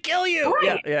they could kill you.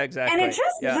 Right. Yeah, exactly. And it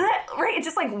just it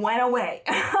just like went away.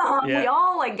 We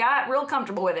all like got real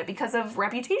comfortable with it because of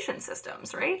reputation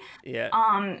systems, right? Yeah.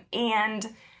 And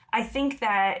I think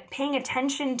that paying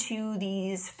attention to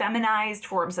these feminized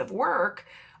forms of work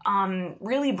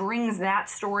really brings that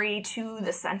story to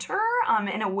the center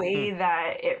in a way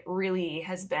that it really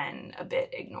has been a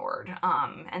bit ignored.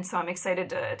 And so I'm excited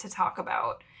to talk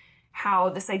about how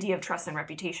this idea of trust and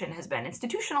reputation has been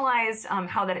institutionalized,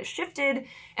 how that has shifted,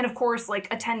 and of course,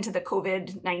 like attend to the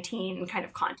COVID-19 kind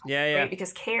of context, right?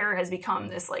 Because care has become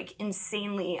this like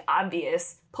insanely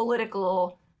obvious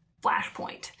political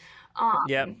flashpoint.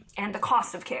 And the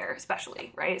cost of care,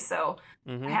 especially, right? So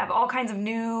I have all kinds of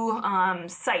new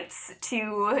sites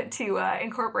to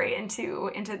incorporate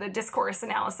into the discourse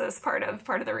analysis part of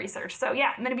the research. So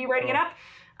yeah, I'm going to be writing it up.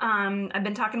 I've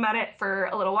been talking about it for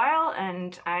a little while,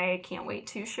 and I can't wait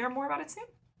to share more about it soon.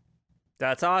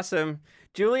 That's awesome.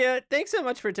 Julia, thanks so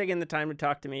much for taking the time to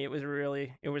talk to me. It was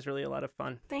really a lot of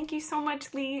fun. Thank you so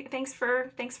much, Lee. Thanks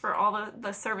for all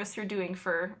the service you're doing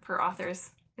for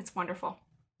authors. It's wonderful.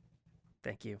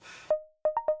 Thank you.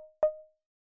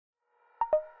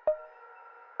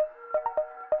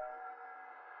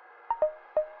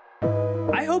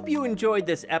 I hope you enjoyed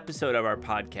this episode of our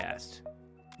podcast.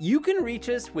 You can reach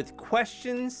us with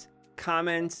questions,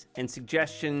 comments, and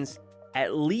suggestions at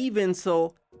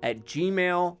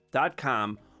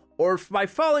leevinsel@gmail.com or by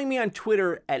following me on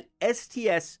Twitter at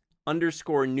sts_news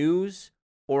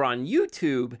or on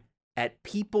YouTube at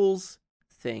People's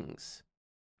Things.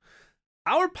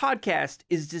 Our podcast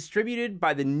is distributed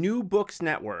by the New Books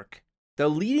Network, the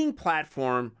leading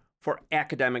platform for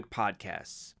academic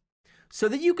podcasts, so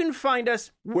that you can find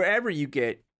us wherever you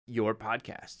get your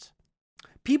podcasts.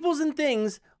 People's and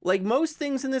Things, like most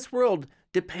things in this world,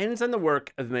 depends on the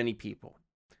work of many people.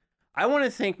 I want to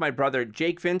thank my brother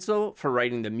Jake Vinsel for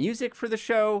writing the music for the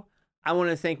show. I want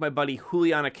to thank my buddy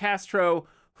Juliana Castro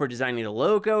for designing the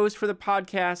logos for the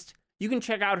podcast. You can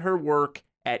check out her work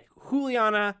at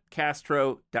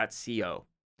julianacastro.co.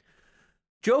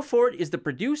 Joe Fort is the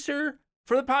producer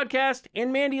for the podcast,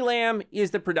 and Mandy Lamb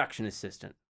is the production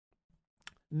assistant.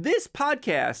 This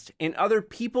podcast and other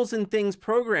Peoples and Things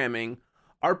programming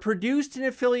are produced in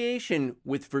affiliation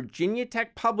with Virginia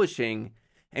Tech Publishing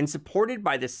and supported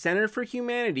by the Center for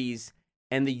Humanities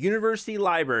and the University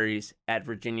Libraries at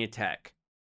Virginia Tech.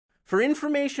 For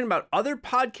information about other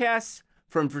podcasts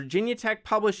from Virginia Tech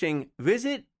Publishing,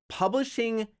 visit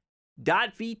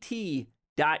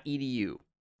publishing.vt.edu.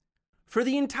 For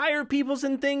the entire Peoples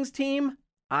and Things team,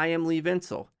 I am Lee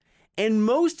Vinsel. And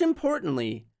most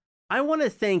importantly, I want to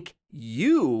thank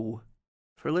you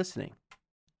for listening.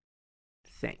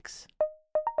 Thanks.